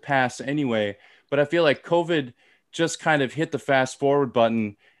come to pass anyway, but I feel like COVID just kind of hit the fast forward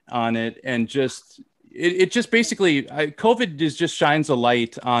button on it, and it just basically COVID just shines a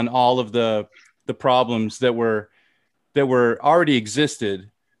light on all of the problems that already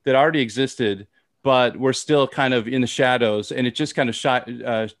existed, but we're still kind of in the shadows, and it just kind of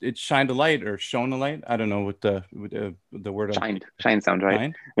shined a light, or shone a light. I don't know what the word. Shine sounds right.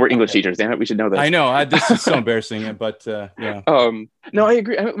 Shine? We're English teachers, damn it, we should know this. I know this is so embarrassing, but yeah. No, I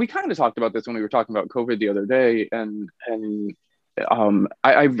agree. I mean, we kind of talked about this when we were talking about COVID the other day, and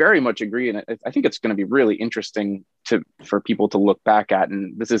I very much agree, and I think it's going to be really interesting for people to look back at.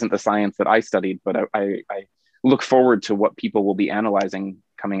 And this isn't the science that I studied, but look forward to what people will be analyzing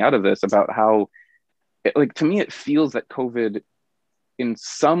coming out of this about how, like, to me, it feels that COVID, in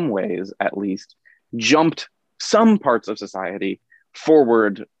some ways at least, jumped some parts of society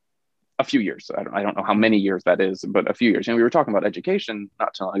forward a few years. I don't know how many years that is, but a few years. We were talking about education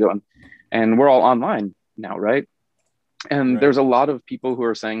not too long ago, and we're all online now, right? And there's a lot of people who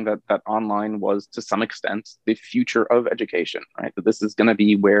are saying that online was, to some extent, the future of education, right? That this is going to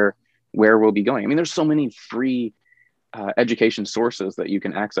be where we'll be going. I mean, there's so many free education sources that you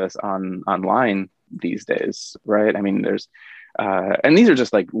can access online these days, right? I mean, there's and these are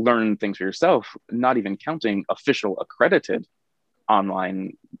just like learn things for yourself, not even counting official accredited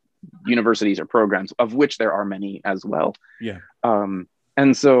online universities or programs, of which there are many as well. Yeah.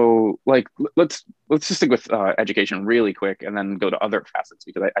 And so, like, let's just stick with education really quick, and then go to other facets,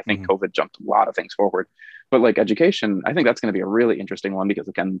 because I think COVID jumped a lot of things forward. But like education, I think that's going to be a really interesting one, because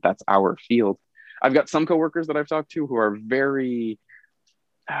again, that's our field. I've got some coworkers that I've talked to who are very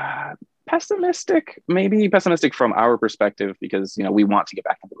pessimistic from our perspective, because we want to get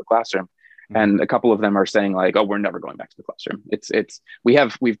back into the classroom. And a couple of them are saying like, "Oh, we're never going back to the classroom.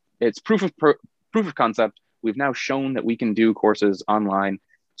 It's proof of concept. We've now shown that we can do courses online.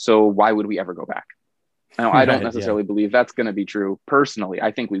 So why would we ever go back?" Now, I don't necessarily believe that's going to be true. Personally,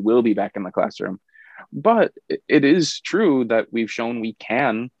 I think we will be back in the classroom, but it is true that we've shown we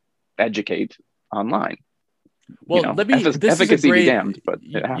can educate online. Well, efficacy be damned, but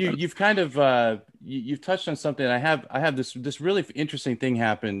you've kind of you've touched on something. I have this really interesting thing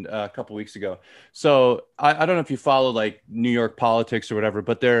happened a couple weeks ago. So I don't know if you follow like New York politics or whatever,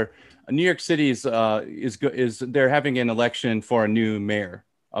 but New York City is they're having an election for a new mayor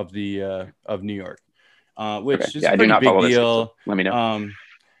of New York, which is a pretty big deal. So let me know.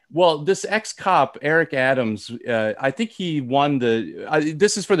 Well, this ex-cop, Eric Adams, I think he won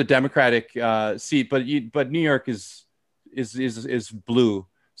this is for the Democratic seat, but New York is blue.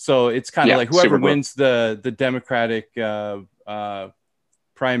 So it's kind of like whoever wins the Democratic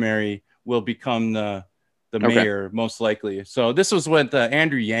primary will become the mayor, most likely. So this was what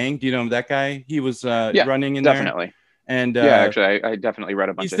Andrew Yang, do you know that guy? He was running in definitely. There. And actually, I definitely read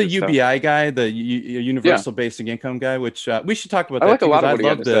a bunch. He's the UBI guy, the Universal Basic Income guy, which we should talk about that too, because I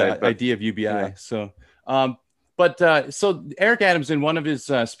love the idea of UBI. Yeah. So, so Eric Adams, in one of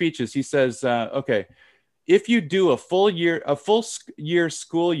his speeches, he says, "Okay, if you do a full year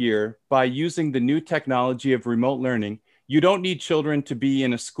school year by using the new technology of remote learning, you don't need children to be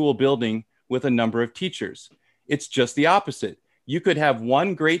in a school building with a number of teachers. It's just the opposite. You could have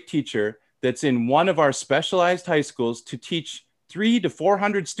one great teacher that's in one of our specialized high schools to teach 300 to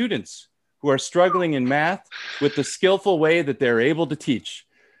 400 students who are struggling in math with the skillful way that they're able to teach."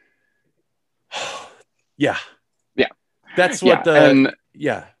 Yeah. That's what the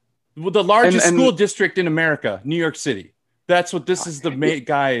largest school district in America, New York City. That's what this is. The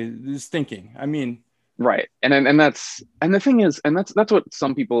guy is thinking. I mean, right. And the thing is, and that's what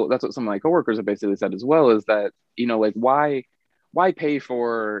some of my coworkers have basically said as well, is that, like, why pay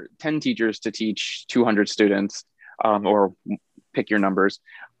for 10 teachers to teach 200 students, or pick your numbers,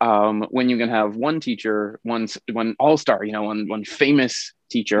 when you can have one teacher, one all-star, one famous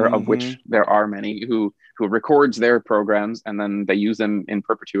teacher, of which there are many, who records their programs and then they use them in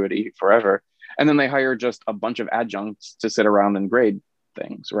perpetuity forever. And then they hire just a bunch of adjuncts to sit around and grade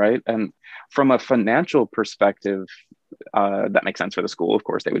things, right? And from a financial perspective, that makes sense for the school. Of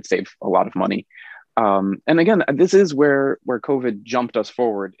course, they would save a lot of money. And again, this is where COVID jumped us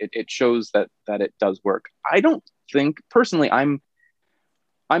forward. It shows that it does work. I don't think personally, I'm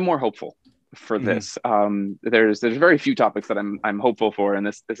more hopeful for this. There's very few topics that I'm hopeful for, and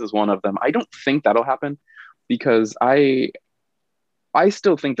this is one of them. I don't think that'll happen, because I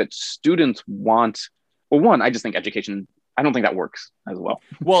still think that students want, well, one, I just think education, I don't think that works as well.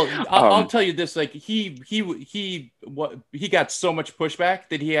 Well, I'll tell you this: like he got so much pushback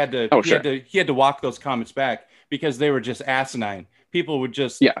that he had to walk those comments back, because they were just asinine. People would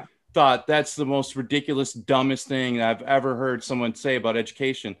just thought that's the most ridiculous, dumbest thing I've ever heard someone say about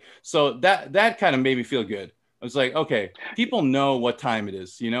education. So that kind of made me feel good. I was like, okay, people know what time it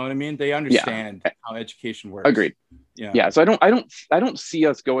is. You know what I mean? They understand how education works. Agreed. Yeah. So I don't see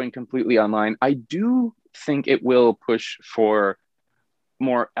us going completely online. I do think it will push for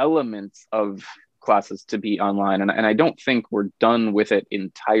more elements of classes to be online, and I don't think we're done with it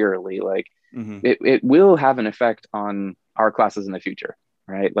entirely. Like it will have an effect on our classes in the future,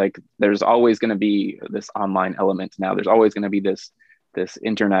 right? Like there's always going to be this online element now. There's always going to be this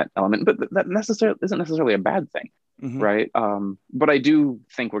internet element, but that isn't necessarily a bad thing, right? But I do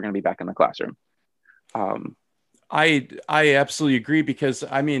think we're going to be back in the classroom. I absolutely agree, because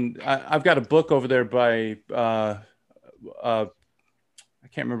I mean, I've got a book over there by I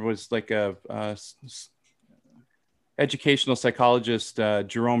can't remember, what it's like a educational psychologist,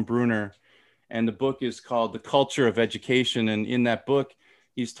 Jerome Bruner, and the book is called The Culture of Education. And in that book,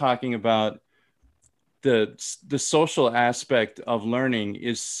 he's talking about the social aspect of learning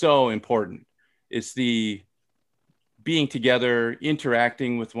is so important. It's the being together,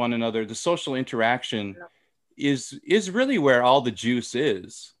 interacting with one another. The social interaction is really where all the juice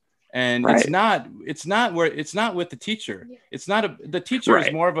is. And Right. it's not with the teacher. It's not the teacher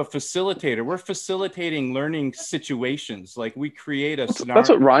is more of a facilitator. We're facilitating learning situations. Like, we create a scenario. That's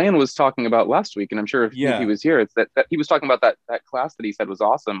what Ryan was talking about last week. And I'm sure if he was here, it's that he was talking about that class that he said was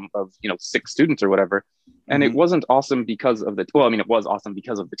awesome, of 6 students or whatever. And it wasn't awesome because of it was awesome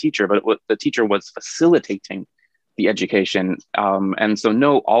because of the teacher, but the teacher was facilitating the education. And so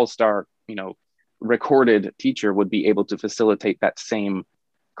no all-star, recorded teacher would be able to facilitate that same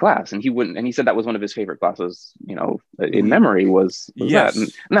class, and he said that was one of his favorite classes in memory was yes. that,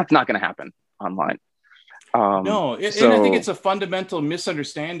 and that's not going to happen online. No, and I think it's a fundamental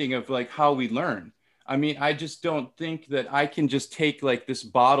misunderstanding of like how we learn. I mean, I just don't think that I can just take like this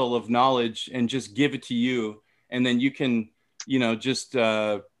bottle of knowledge and just give it to you, and then you can just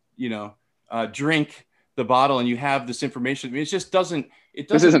drink the bottle and you have this information. I mean, it just doesn't.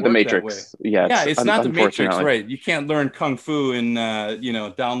 This isn't the Matrix. Yeah, it's not the Matrix, right? You can't learn kung fu and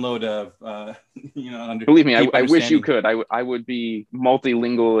download a Believe me, I wish you could. I would be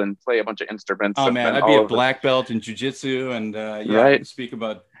multilingual and play a bunch of instruments. Oh man, I'd be a black belt in jiu-jitsu and right. speak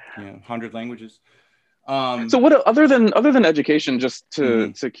about 100 languages. So what other than education, just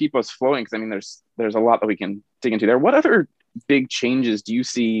to keep us flowing, because I mean there's a lot that we can dig into there. What other big changes do you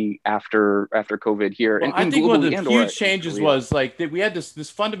see after COVID here? Well, I think one of the huge changes was like that we had this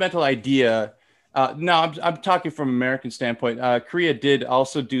fundamental idea. Now I'm talking from an American standpoint. Korea did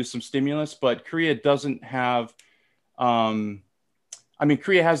also do some stimulus, but Korea doesn't have.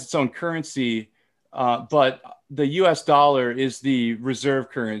 Korea has its own currency, but the U.S. dollar is the reserve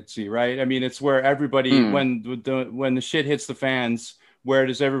currency, right? I mean, it's where everybody when the shit hits the fans, where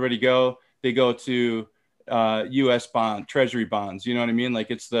does everybody go? They go to U.S. treasury bonds. You know what I mean? Like,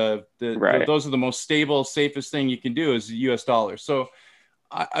 it's those are the most stable, safest thing you can do is the U.S. dollar. So,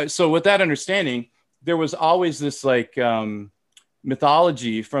 so with that understanding, there was always this like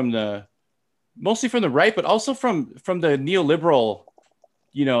mythology mostly from the right, but also from the neoliberal,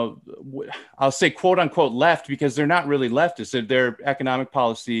 I'll say quote unquote left, because they're not really leftists. Their economic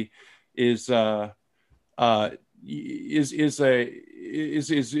policy is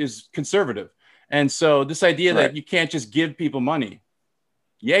conservative. And so this idea that you can't just give people money.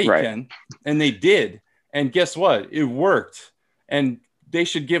 Yeah, you can. And they did. And guess what? It worked. And they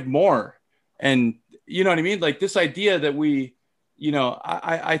should give more. And you know what I mean? Like, this idea that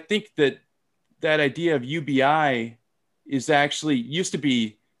I think that idea of UBI is actually used to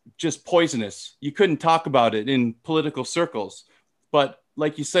be just poisonous. You couldn't talk about it in political circles. But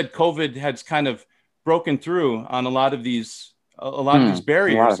like you said, COVID has kind of broken through on a lot of these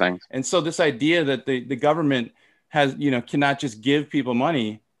barriers. And so this idea that the government has, cannot just give people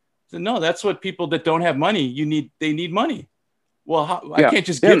money. So no, that's what people that don't have money, they need money. Well, I can't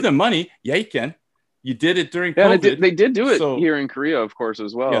just give them money. Yeah, you can. You did it during COVID. They did do it here in Korea, of course,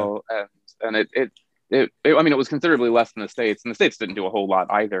 as well. Yeah. And it was considerably less than the States, and the States didn't do a whole lot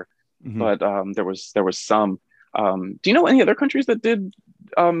either. But there was some. Do you know any other countries that did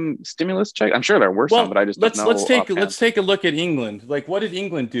stimulus check? I'm sure there were some, but I just don't know. Let's take a look at England. Like, what did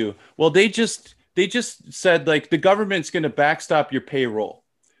England do? Well, they just said like the government's going to backstop your payroll.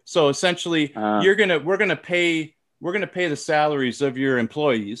 So essentially, we're going to pay the salaries of your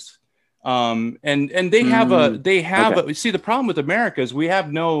employees. And they have see, the problem with America is we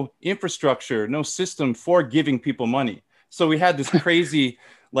have no infrastructure, no system for giving people money. So we had this crazy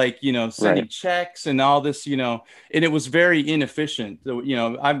sending checks and all this, and it was very inefficient.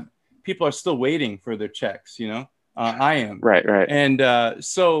 People are still waiting for their checks, I am. Right. And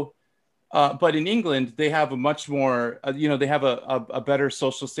but in England, they have a much more, they have a better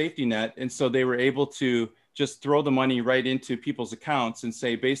social safety net. And so they were able to just throw the money right into people's accounts and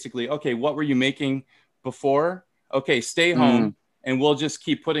say, basically, okay, what were you making before? Okay, stay home and we'll just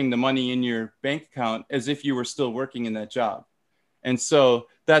keep putting the money in your bank account as if you were still working in that job. And so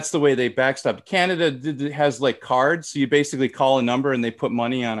that's the way they backstop. Canada has like cards. So you basically call a number and they put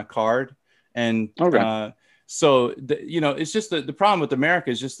money on a card. And so, it's just the problem with America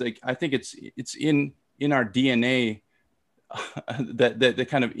is just like, I think it's in our DNA, that the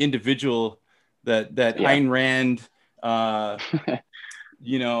kind of individual that Ayn Rand,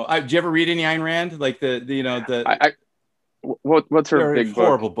 you know, did you ever read any Ayn Rand? Like what's her big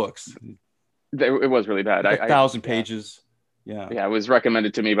horrible books? It was really bad. Like 1,000 pages. Yeah. Yeah, it was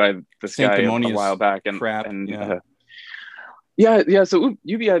recommended to me by this guy a while back, and crap. So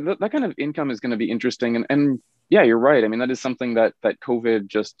UBI, that kind of income is going to be interesting, and yeah, you're right. I mean, that is something that COVID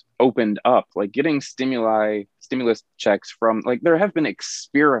just opened up, like getting stimulus checks from, like, there have been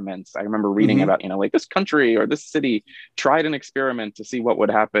experiments. I remember reading about, you know, like this country or this city tried an experiment to see what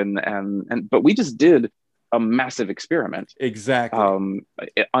would happen, but we just did a massive experiment, exactly,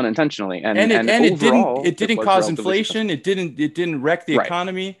 unintentionally, and overall, it didn't cause inflation. It didn't wreck the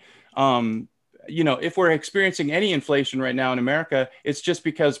economy. You know, if we're experiencing any inflation right now in America, it's just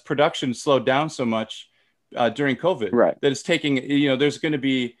because production slowed down so much during COVID, that it's taking, you know, there's going to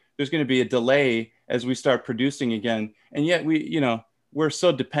be a delay as we start producing again, and yet we're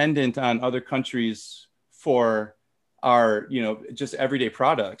so dependent on other countries for our, you know, just everyday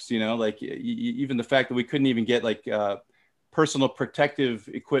products, you know, like even the fact that we couldn't even get like personal protective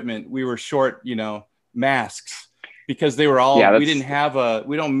equipment. We were short, you know, masks because they were all,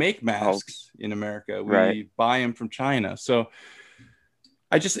 we don't make masks in America. We buy them from China. So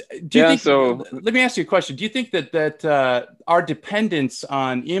let me ask you a question. Do you think that our dependence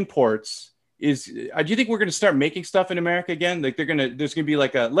on imports do you think we're going to start making stuff in America again? Like there's going to be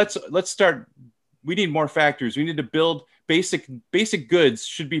like let's start. We need more factories. We need to build basic goods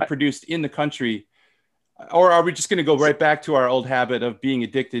should be produced in the country. Or are we just going to go right back to our old habit of being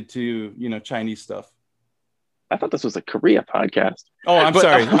addicted to, you know, Chinese stuff? I thought this was a Korea podcast. Oh, I'm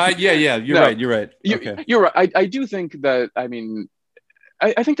sorry. You're right. You're right. You're right. I do think that, I mean,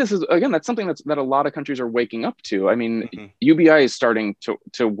 I think this is, again, that's something that a lot of countries are waking up to. I mean, UBI is starting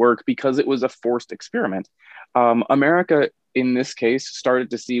to work because it was a forced experiment. America, in this case, started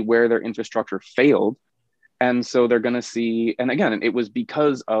to see where their infrastructure failed. And so they're going to see, and again, it was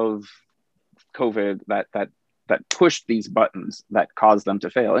because of COVID that pushed these buttons that caused them to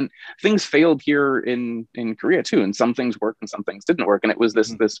fail. And things failed here in Korea too. And some things worked and some things didn't work. And it was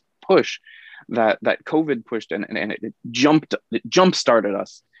this push that COVID pushed, and it jump started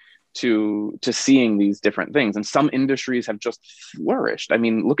us to seeing these different things. And some industries have just flourished. I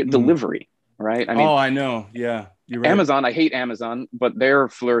mean, look at delivery, right? I mean, I know. Yeah. You're right. Amazon, I hate Amazon, but they're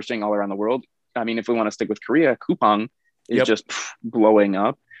flourishing all around the world. I mean, if we want to stick with Korea, Coupang is just blowing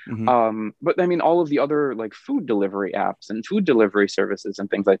up. But I mean, all of the other like food delivery apps and food delivery services and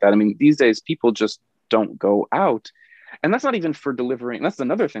things like that. I mean, these days people just don't go out. And that's not even for delivering. That's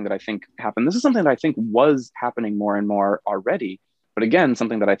another thing that I think happened. This is something that I think was happening more and more already. But again,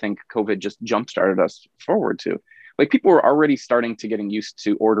 something that I think COVID just jump-started us forward to. Like people were already starting to getting used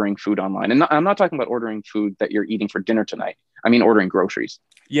to ordering food online. And I'm not talking about ordering food that you're eating for dinner tonight. I mean, ordering groceries.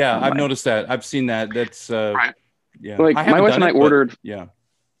 Yeah, online. I've noticed that. I've seen that. That's, right. Yeah. Like my wife and I ordered. Yeah.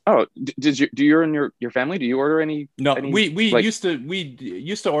 Oh, do you and your family, do you order any? No, we used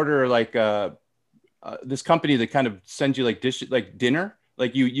to order like this company that kind of sends you like dinner,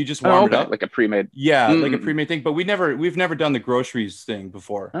 like you just warm it up, like a pre-made. Yeah, like a pre-made thing. But we've never done the groceries thing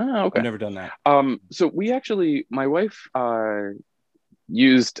before. Oh, okay. We've never done that. So we actually, my wife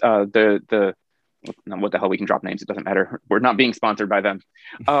used the what the hell, we can drop names, it doesn't matter, we're not being sponsored by them,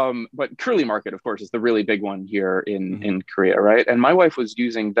 but Curly Market, of course, is the really big one here in Korea, right? And my wife was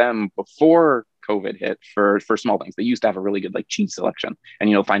using them before COVID hit for small things. They used to have a really good like cheese selection, and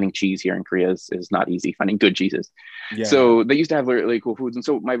you know, finding cheese here in Korea is not easy, finding good cheeses. So they used to have really, really cool foods, and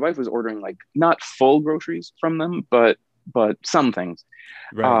so my wife was ordering like not full groceries from them, but some things,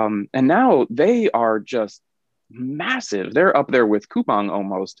 and now they are just massive. They're up there with Coupang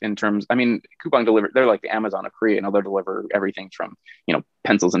almost in terms. I mean, Coupang they're like the Amazon of Korea, and they'll deliver everything from, you know,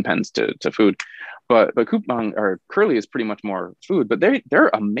 pencils and pens to food. But Coupang or Curly is pretty much more food, but they're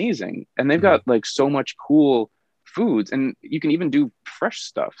amazing, and they've got like so much cool foods, and you can even do fresh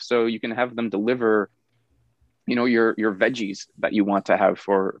stuff. So you can have them deliver, you know, your veggies that you want to have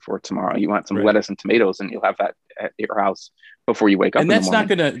for tomorrow. You want some lettuce and tomatoes, and you'll have that at your house before you wake up. And that's not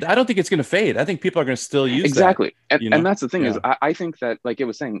gonna. I don't think it's gonna fade. I think people are gonna still use exactly. That, and that's the thing is, I think that, like it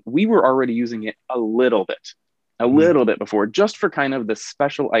was saying, we were already using it a little bit before, just for kind of the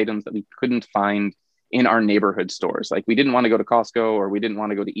special items that we couldn't find in our neighborhood stores. Like we didn't want to go to Costco, or we didn't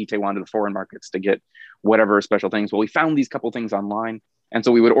want to go to Itaewon, to the foreign markets, to get whatever special things. Well, we found these couple things online, and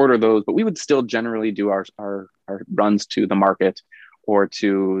so we would order those, but we would still generally do our runs to the market or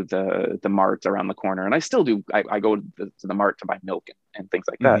to the mart around the corner. And I still do. I go to the mart to buy milk and things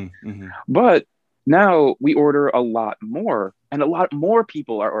like that. But Now we order a lot more, and a lot more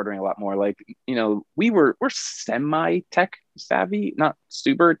people are ordering a lot more. Like, we're semi tech savvy, not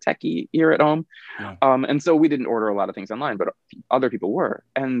super techy here at home. Yeah. And so we didn't order a lot of things online, but other people were.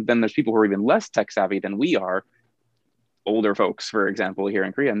 And then there's people who are even less tech savvy than we are, older folks, for example, here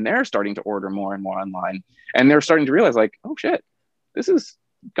in Korea, and they're starting to order more and more online. And they're starting to realize, like, oh shit, this is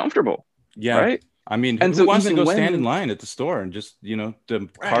comfortable. Yeah. Right. I mean, and who wants to go stand in line at the store and just, the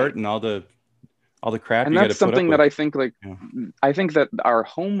cart and all the crap and you got to put up with? that's something that I think, like, I think that our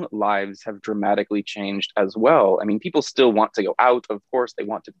home lives have dramatically changed as well. I mean, people still want to go out, of course, they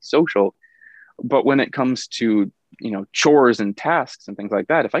want to be social, but when it comes to, chores and tasks and things like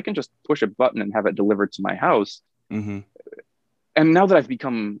that, if I can just push a button and have it delivered to my house, and now that I've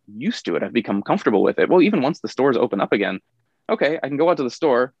become used to it, I've become comfortable with it. Well, even once the stores open up again, okay, I can go out to the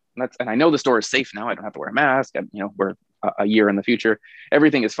store, and I know the store is safe now. I don't have to wear a mask. We're a year in the future.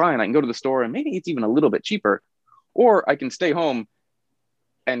 Everything is fine. I can go to the store, and maybe it's even a little bit cheaper, or I can stay home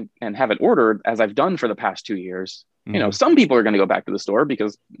and have it ordered, as I've done for the past 2 years. Some people are going to go back to the store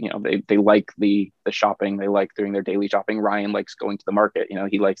because they like the shopping. They like doing their daily shopping. Ryan likes going to the market.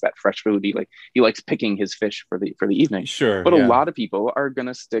 He likes that fresh food. He likes picking his fish for the evening. Sure. But a lot of people are going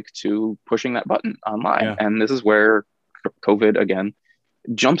to stick to pushing that button online, and this is where COVID again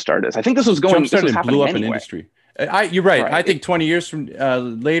jump-started this. I think this was happening and blew up anyway. An industry. You're right. I think 20 years from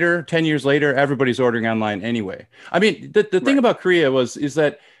later, 10 years later, everybody's ordering online anyway. I mean, the thing about Korea is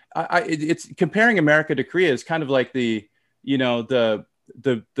that it's comparing America to Korea is kind of like the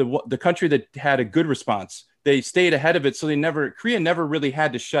country that had a good response. They stayed ahead of it, so Korea never really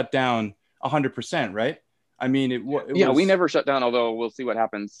had to shut down 100%, right? I mean, we never shut down, although we'll see what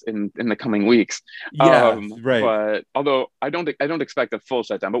happens in the coming weeks. Yeah, right. But although I don't expect a full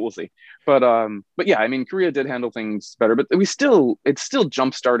shutdown, but we'll see. But yeah, I mean, Korea did handle things better, but it still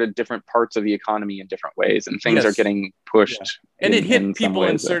jump started different parts of the economy in different ways, and things are getting pushed. Yeah. And it hit people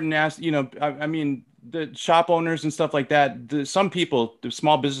in certain aspects. I mean, the shop owners and stuff like that. Some people, the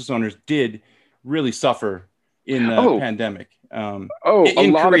small business owners, did really suffer in the pandemic. In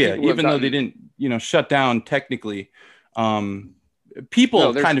Korea, even though they didn't, shut down technically,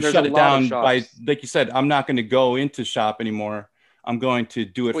 people kind of shut it down by, like you said, I'm not going to go into shop anymore. I'm going to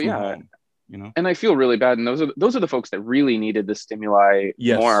do it from home. And I feel really bad. And those are the folks that really needed the stimuli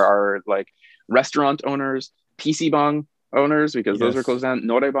more, are like restaurant owners, PC bang owners, because those are closed down,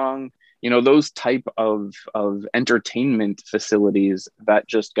 noraebang, those type of entertainment facilities that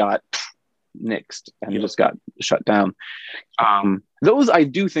just got nixed and just got shut down. Those I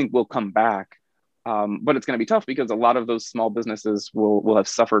do think will come back, but it's going to be tough because a lot of those small businesses will have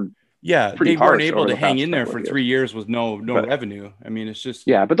suffered. Yeah, they weren't able to hang in there for 3 years with no revenue. I mean, it's just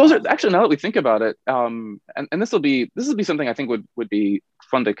but those are actually, now that we think about it, and this will be something I think would be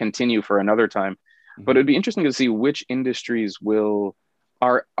fun to continue for another time. But it'd be interesting to see which industries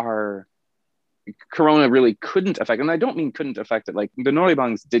are Corona really couldn't affect. And I don't mean couldn't affect it. Like, the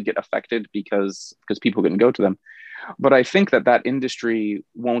noraebangs did get affected because people couldn't go to them. But I think that industry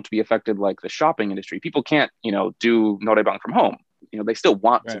won't be affected like the shopping industry. People can't, do noraebang from home. They still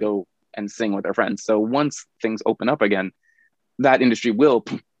want to go and sing with their friends. So once things open up again, that industry it'll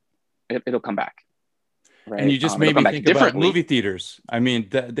come back. Right? And you just made me think about movie theaters. I mean,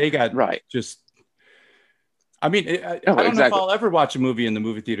 they got just... I mean, I don't know if I'll ever watch a movie in the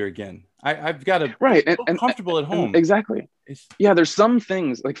movie theater again. I've got to feel comfortable at home. Exactly. There's some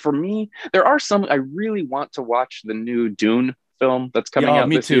things, like for me, there are some, I really want to watch the new Dune film that's coming out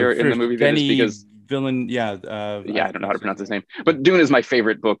this year in the movie theaters, because villain. I don't know how to pronounce his name, but Dune is my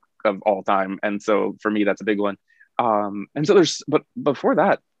favorite book of all time. And so for me, that's a big one. And so but before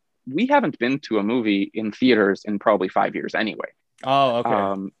that, we haven't been to a movie in theaters in probably 5 years anyway. Oh,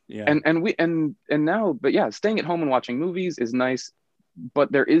 okay. And now, but yeah, staying at home and watching movies is nice,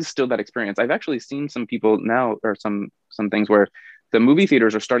 but there is still that experience. I've actually seen some people now, or some things where the movie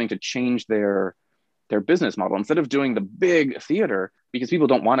theaters are starting to change their business model. Instead of doing the big theater, because people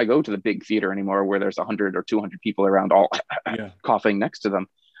don't want to go to the big theater anymore where there's 100 or 200 people around all coughing next to them.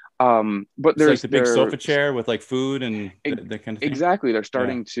 But there's like the big sofa chair with like food and that kind of thing. Exactly. They're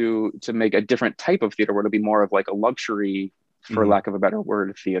starting to make a different type of theater where it'll be more of like a luxury, for lack of a better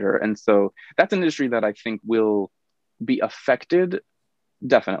word, theater. And so that's an industry that I think will be affected.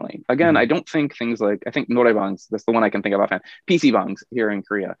 Definitely. Again, I don't think things like, I think noraebangs, that's the one I can think of offhand, PC bangs here in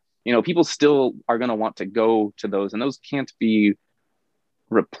Korea. People still are going to want to go to those, and those can't be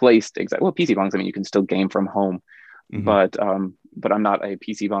replaced exactly. Well, PC bangs, I mean, you can still game from home, but I'm not a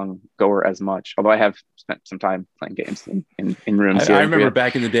PC bang goer as much, although I have spent some time playing games in rooms. I remember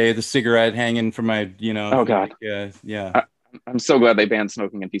back in the day, the cigarette hanging from my, oh God. yeah. I'm so glad they banned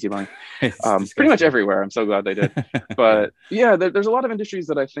smoking in PC buying. Pretty much everywhere. I'm so glad they did. But yeah, there's a lot of industries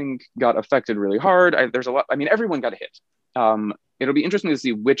that I think got affected really hard. There's a lot. I mean, everyone got hit. It'll be interesting to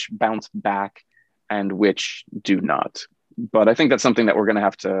see which bounce back and which do not. But I think that's something that we're going to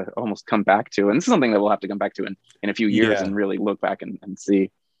have to almost come back to. And this is something that we'll have to come back to in a few years and really look back and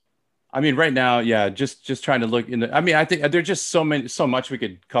see. I mean, right now, yeah, just trying to look in the, I mean, I think there's just so much we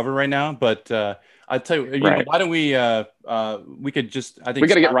could cover right now, but I'll tell you, know, why don't we could just, I think we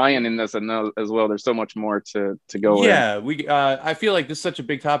got to get Ryan in this as well. There's so much more to go. Yeah. I feel like this is such a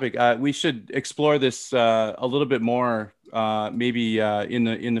big topic. We should explore this a little bit more, maybe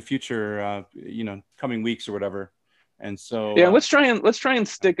in the future, you know, coming weeks or whatever. And so yeah, let's try and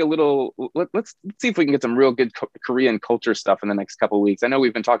stick a little. Let's see if we can get some real good Korean culture stuff in the next couple of weeks. I know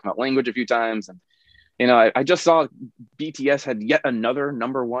we've been talking about language a few times, and you know, I just saw BTS had yet another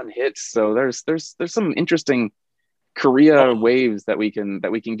 #1 hit. So there's some interesting Korea waves that we can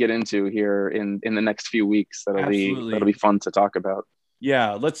get into here in the next few weeks. That'll be fun to talk about.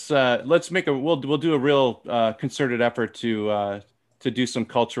 Yeah, let's make we'll do a real concerted effort to do some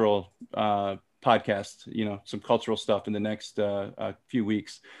cultural podcast, you know, some cultural stuff in the next few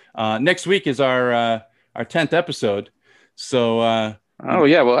weeks. Next week is our 10th episode, so oh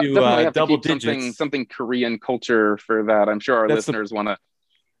yeah, well definitely have double to keep something Korean culture for that. I'm sure our listeners want to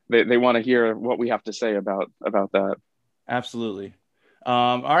they want to hear what we have to say about that. Absolutely.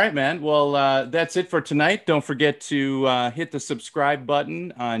 All right, man. Well, that's it for tonight. Don't forget to hit the subscribe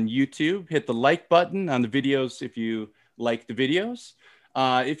button on YouTube, hit the like button on the videos if you like the videos.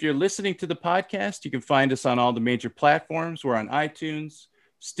 If you're listening to the podcast, you can find us on all the major platforms. We're on iTunes,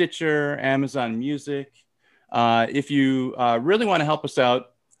 Stitcher, Amazon Music. If you really want to help us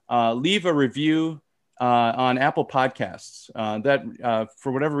out, leave a review on Apple Podcasts. That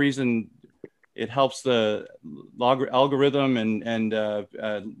for whatever reason, it helps the algorithm and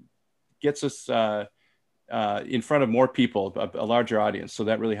gets us in front of more people, a larger audience. So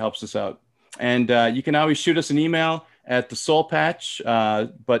that really helps us out. And you can always shoot us an email at the Soul Patch,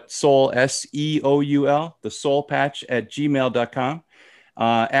 but Soul, SEOUL, the Soul Patch @gmail.com.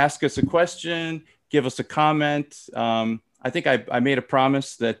 Ask us a question, give us a comment. I think I made a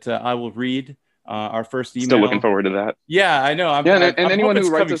promise that I will read our first email. Still looking forward to that. Yeah, I know. I'm anyone who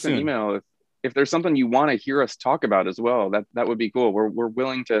writes us an email, if there's something you want to hear us talk about as well, that would be cool. We're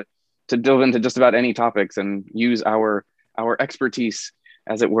willing to delve into just about any topics and use our expertise,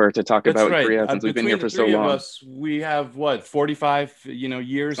 as it were, to talk about Korea, since we've been here for so long. We have 45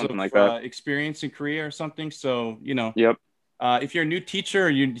 years of experience in Korea or something. So Yep. If you're a new teacher or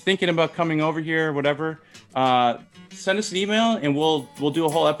you're thinking about coming over here or whatever, send us an email and we'll do a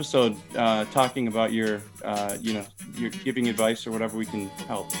whole episode talking about your giving advice or whatever we can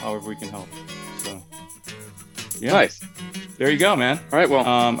help, however we can help. So yeah. Nice. There you go, man. All right. Well.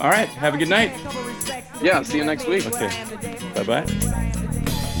 All right. Have a good night. Yeah. See you next week. Okay. Bye-bye.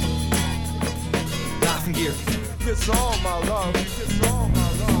 Gear. It's all my love. It's all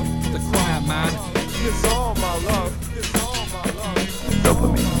my love. The quiet man. It's all my love. It's all my love.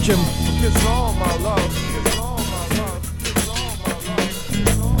 Dopamine. Jim. It's all my love. It's all my love. It's all my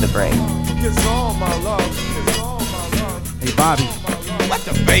love. The brain. It's all my love. It's all my love. Hey Bobby. Let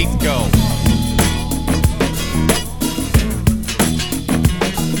the bass go.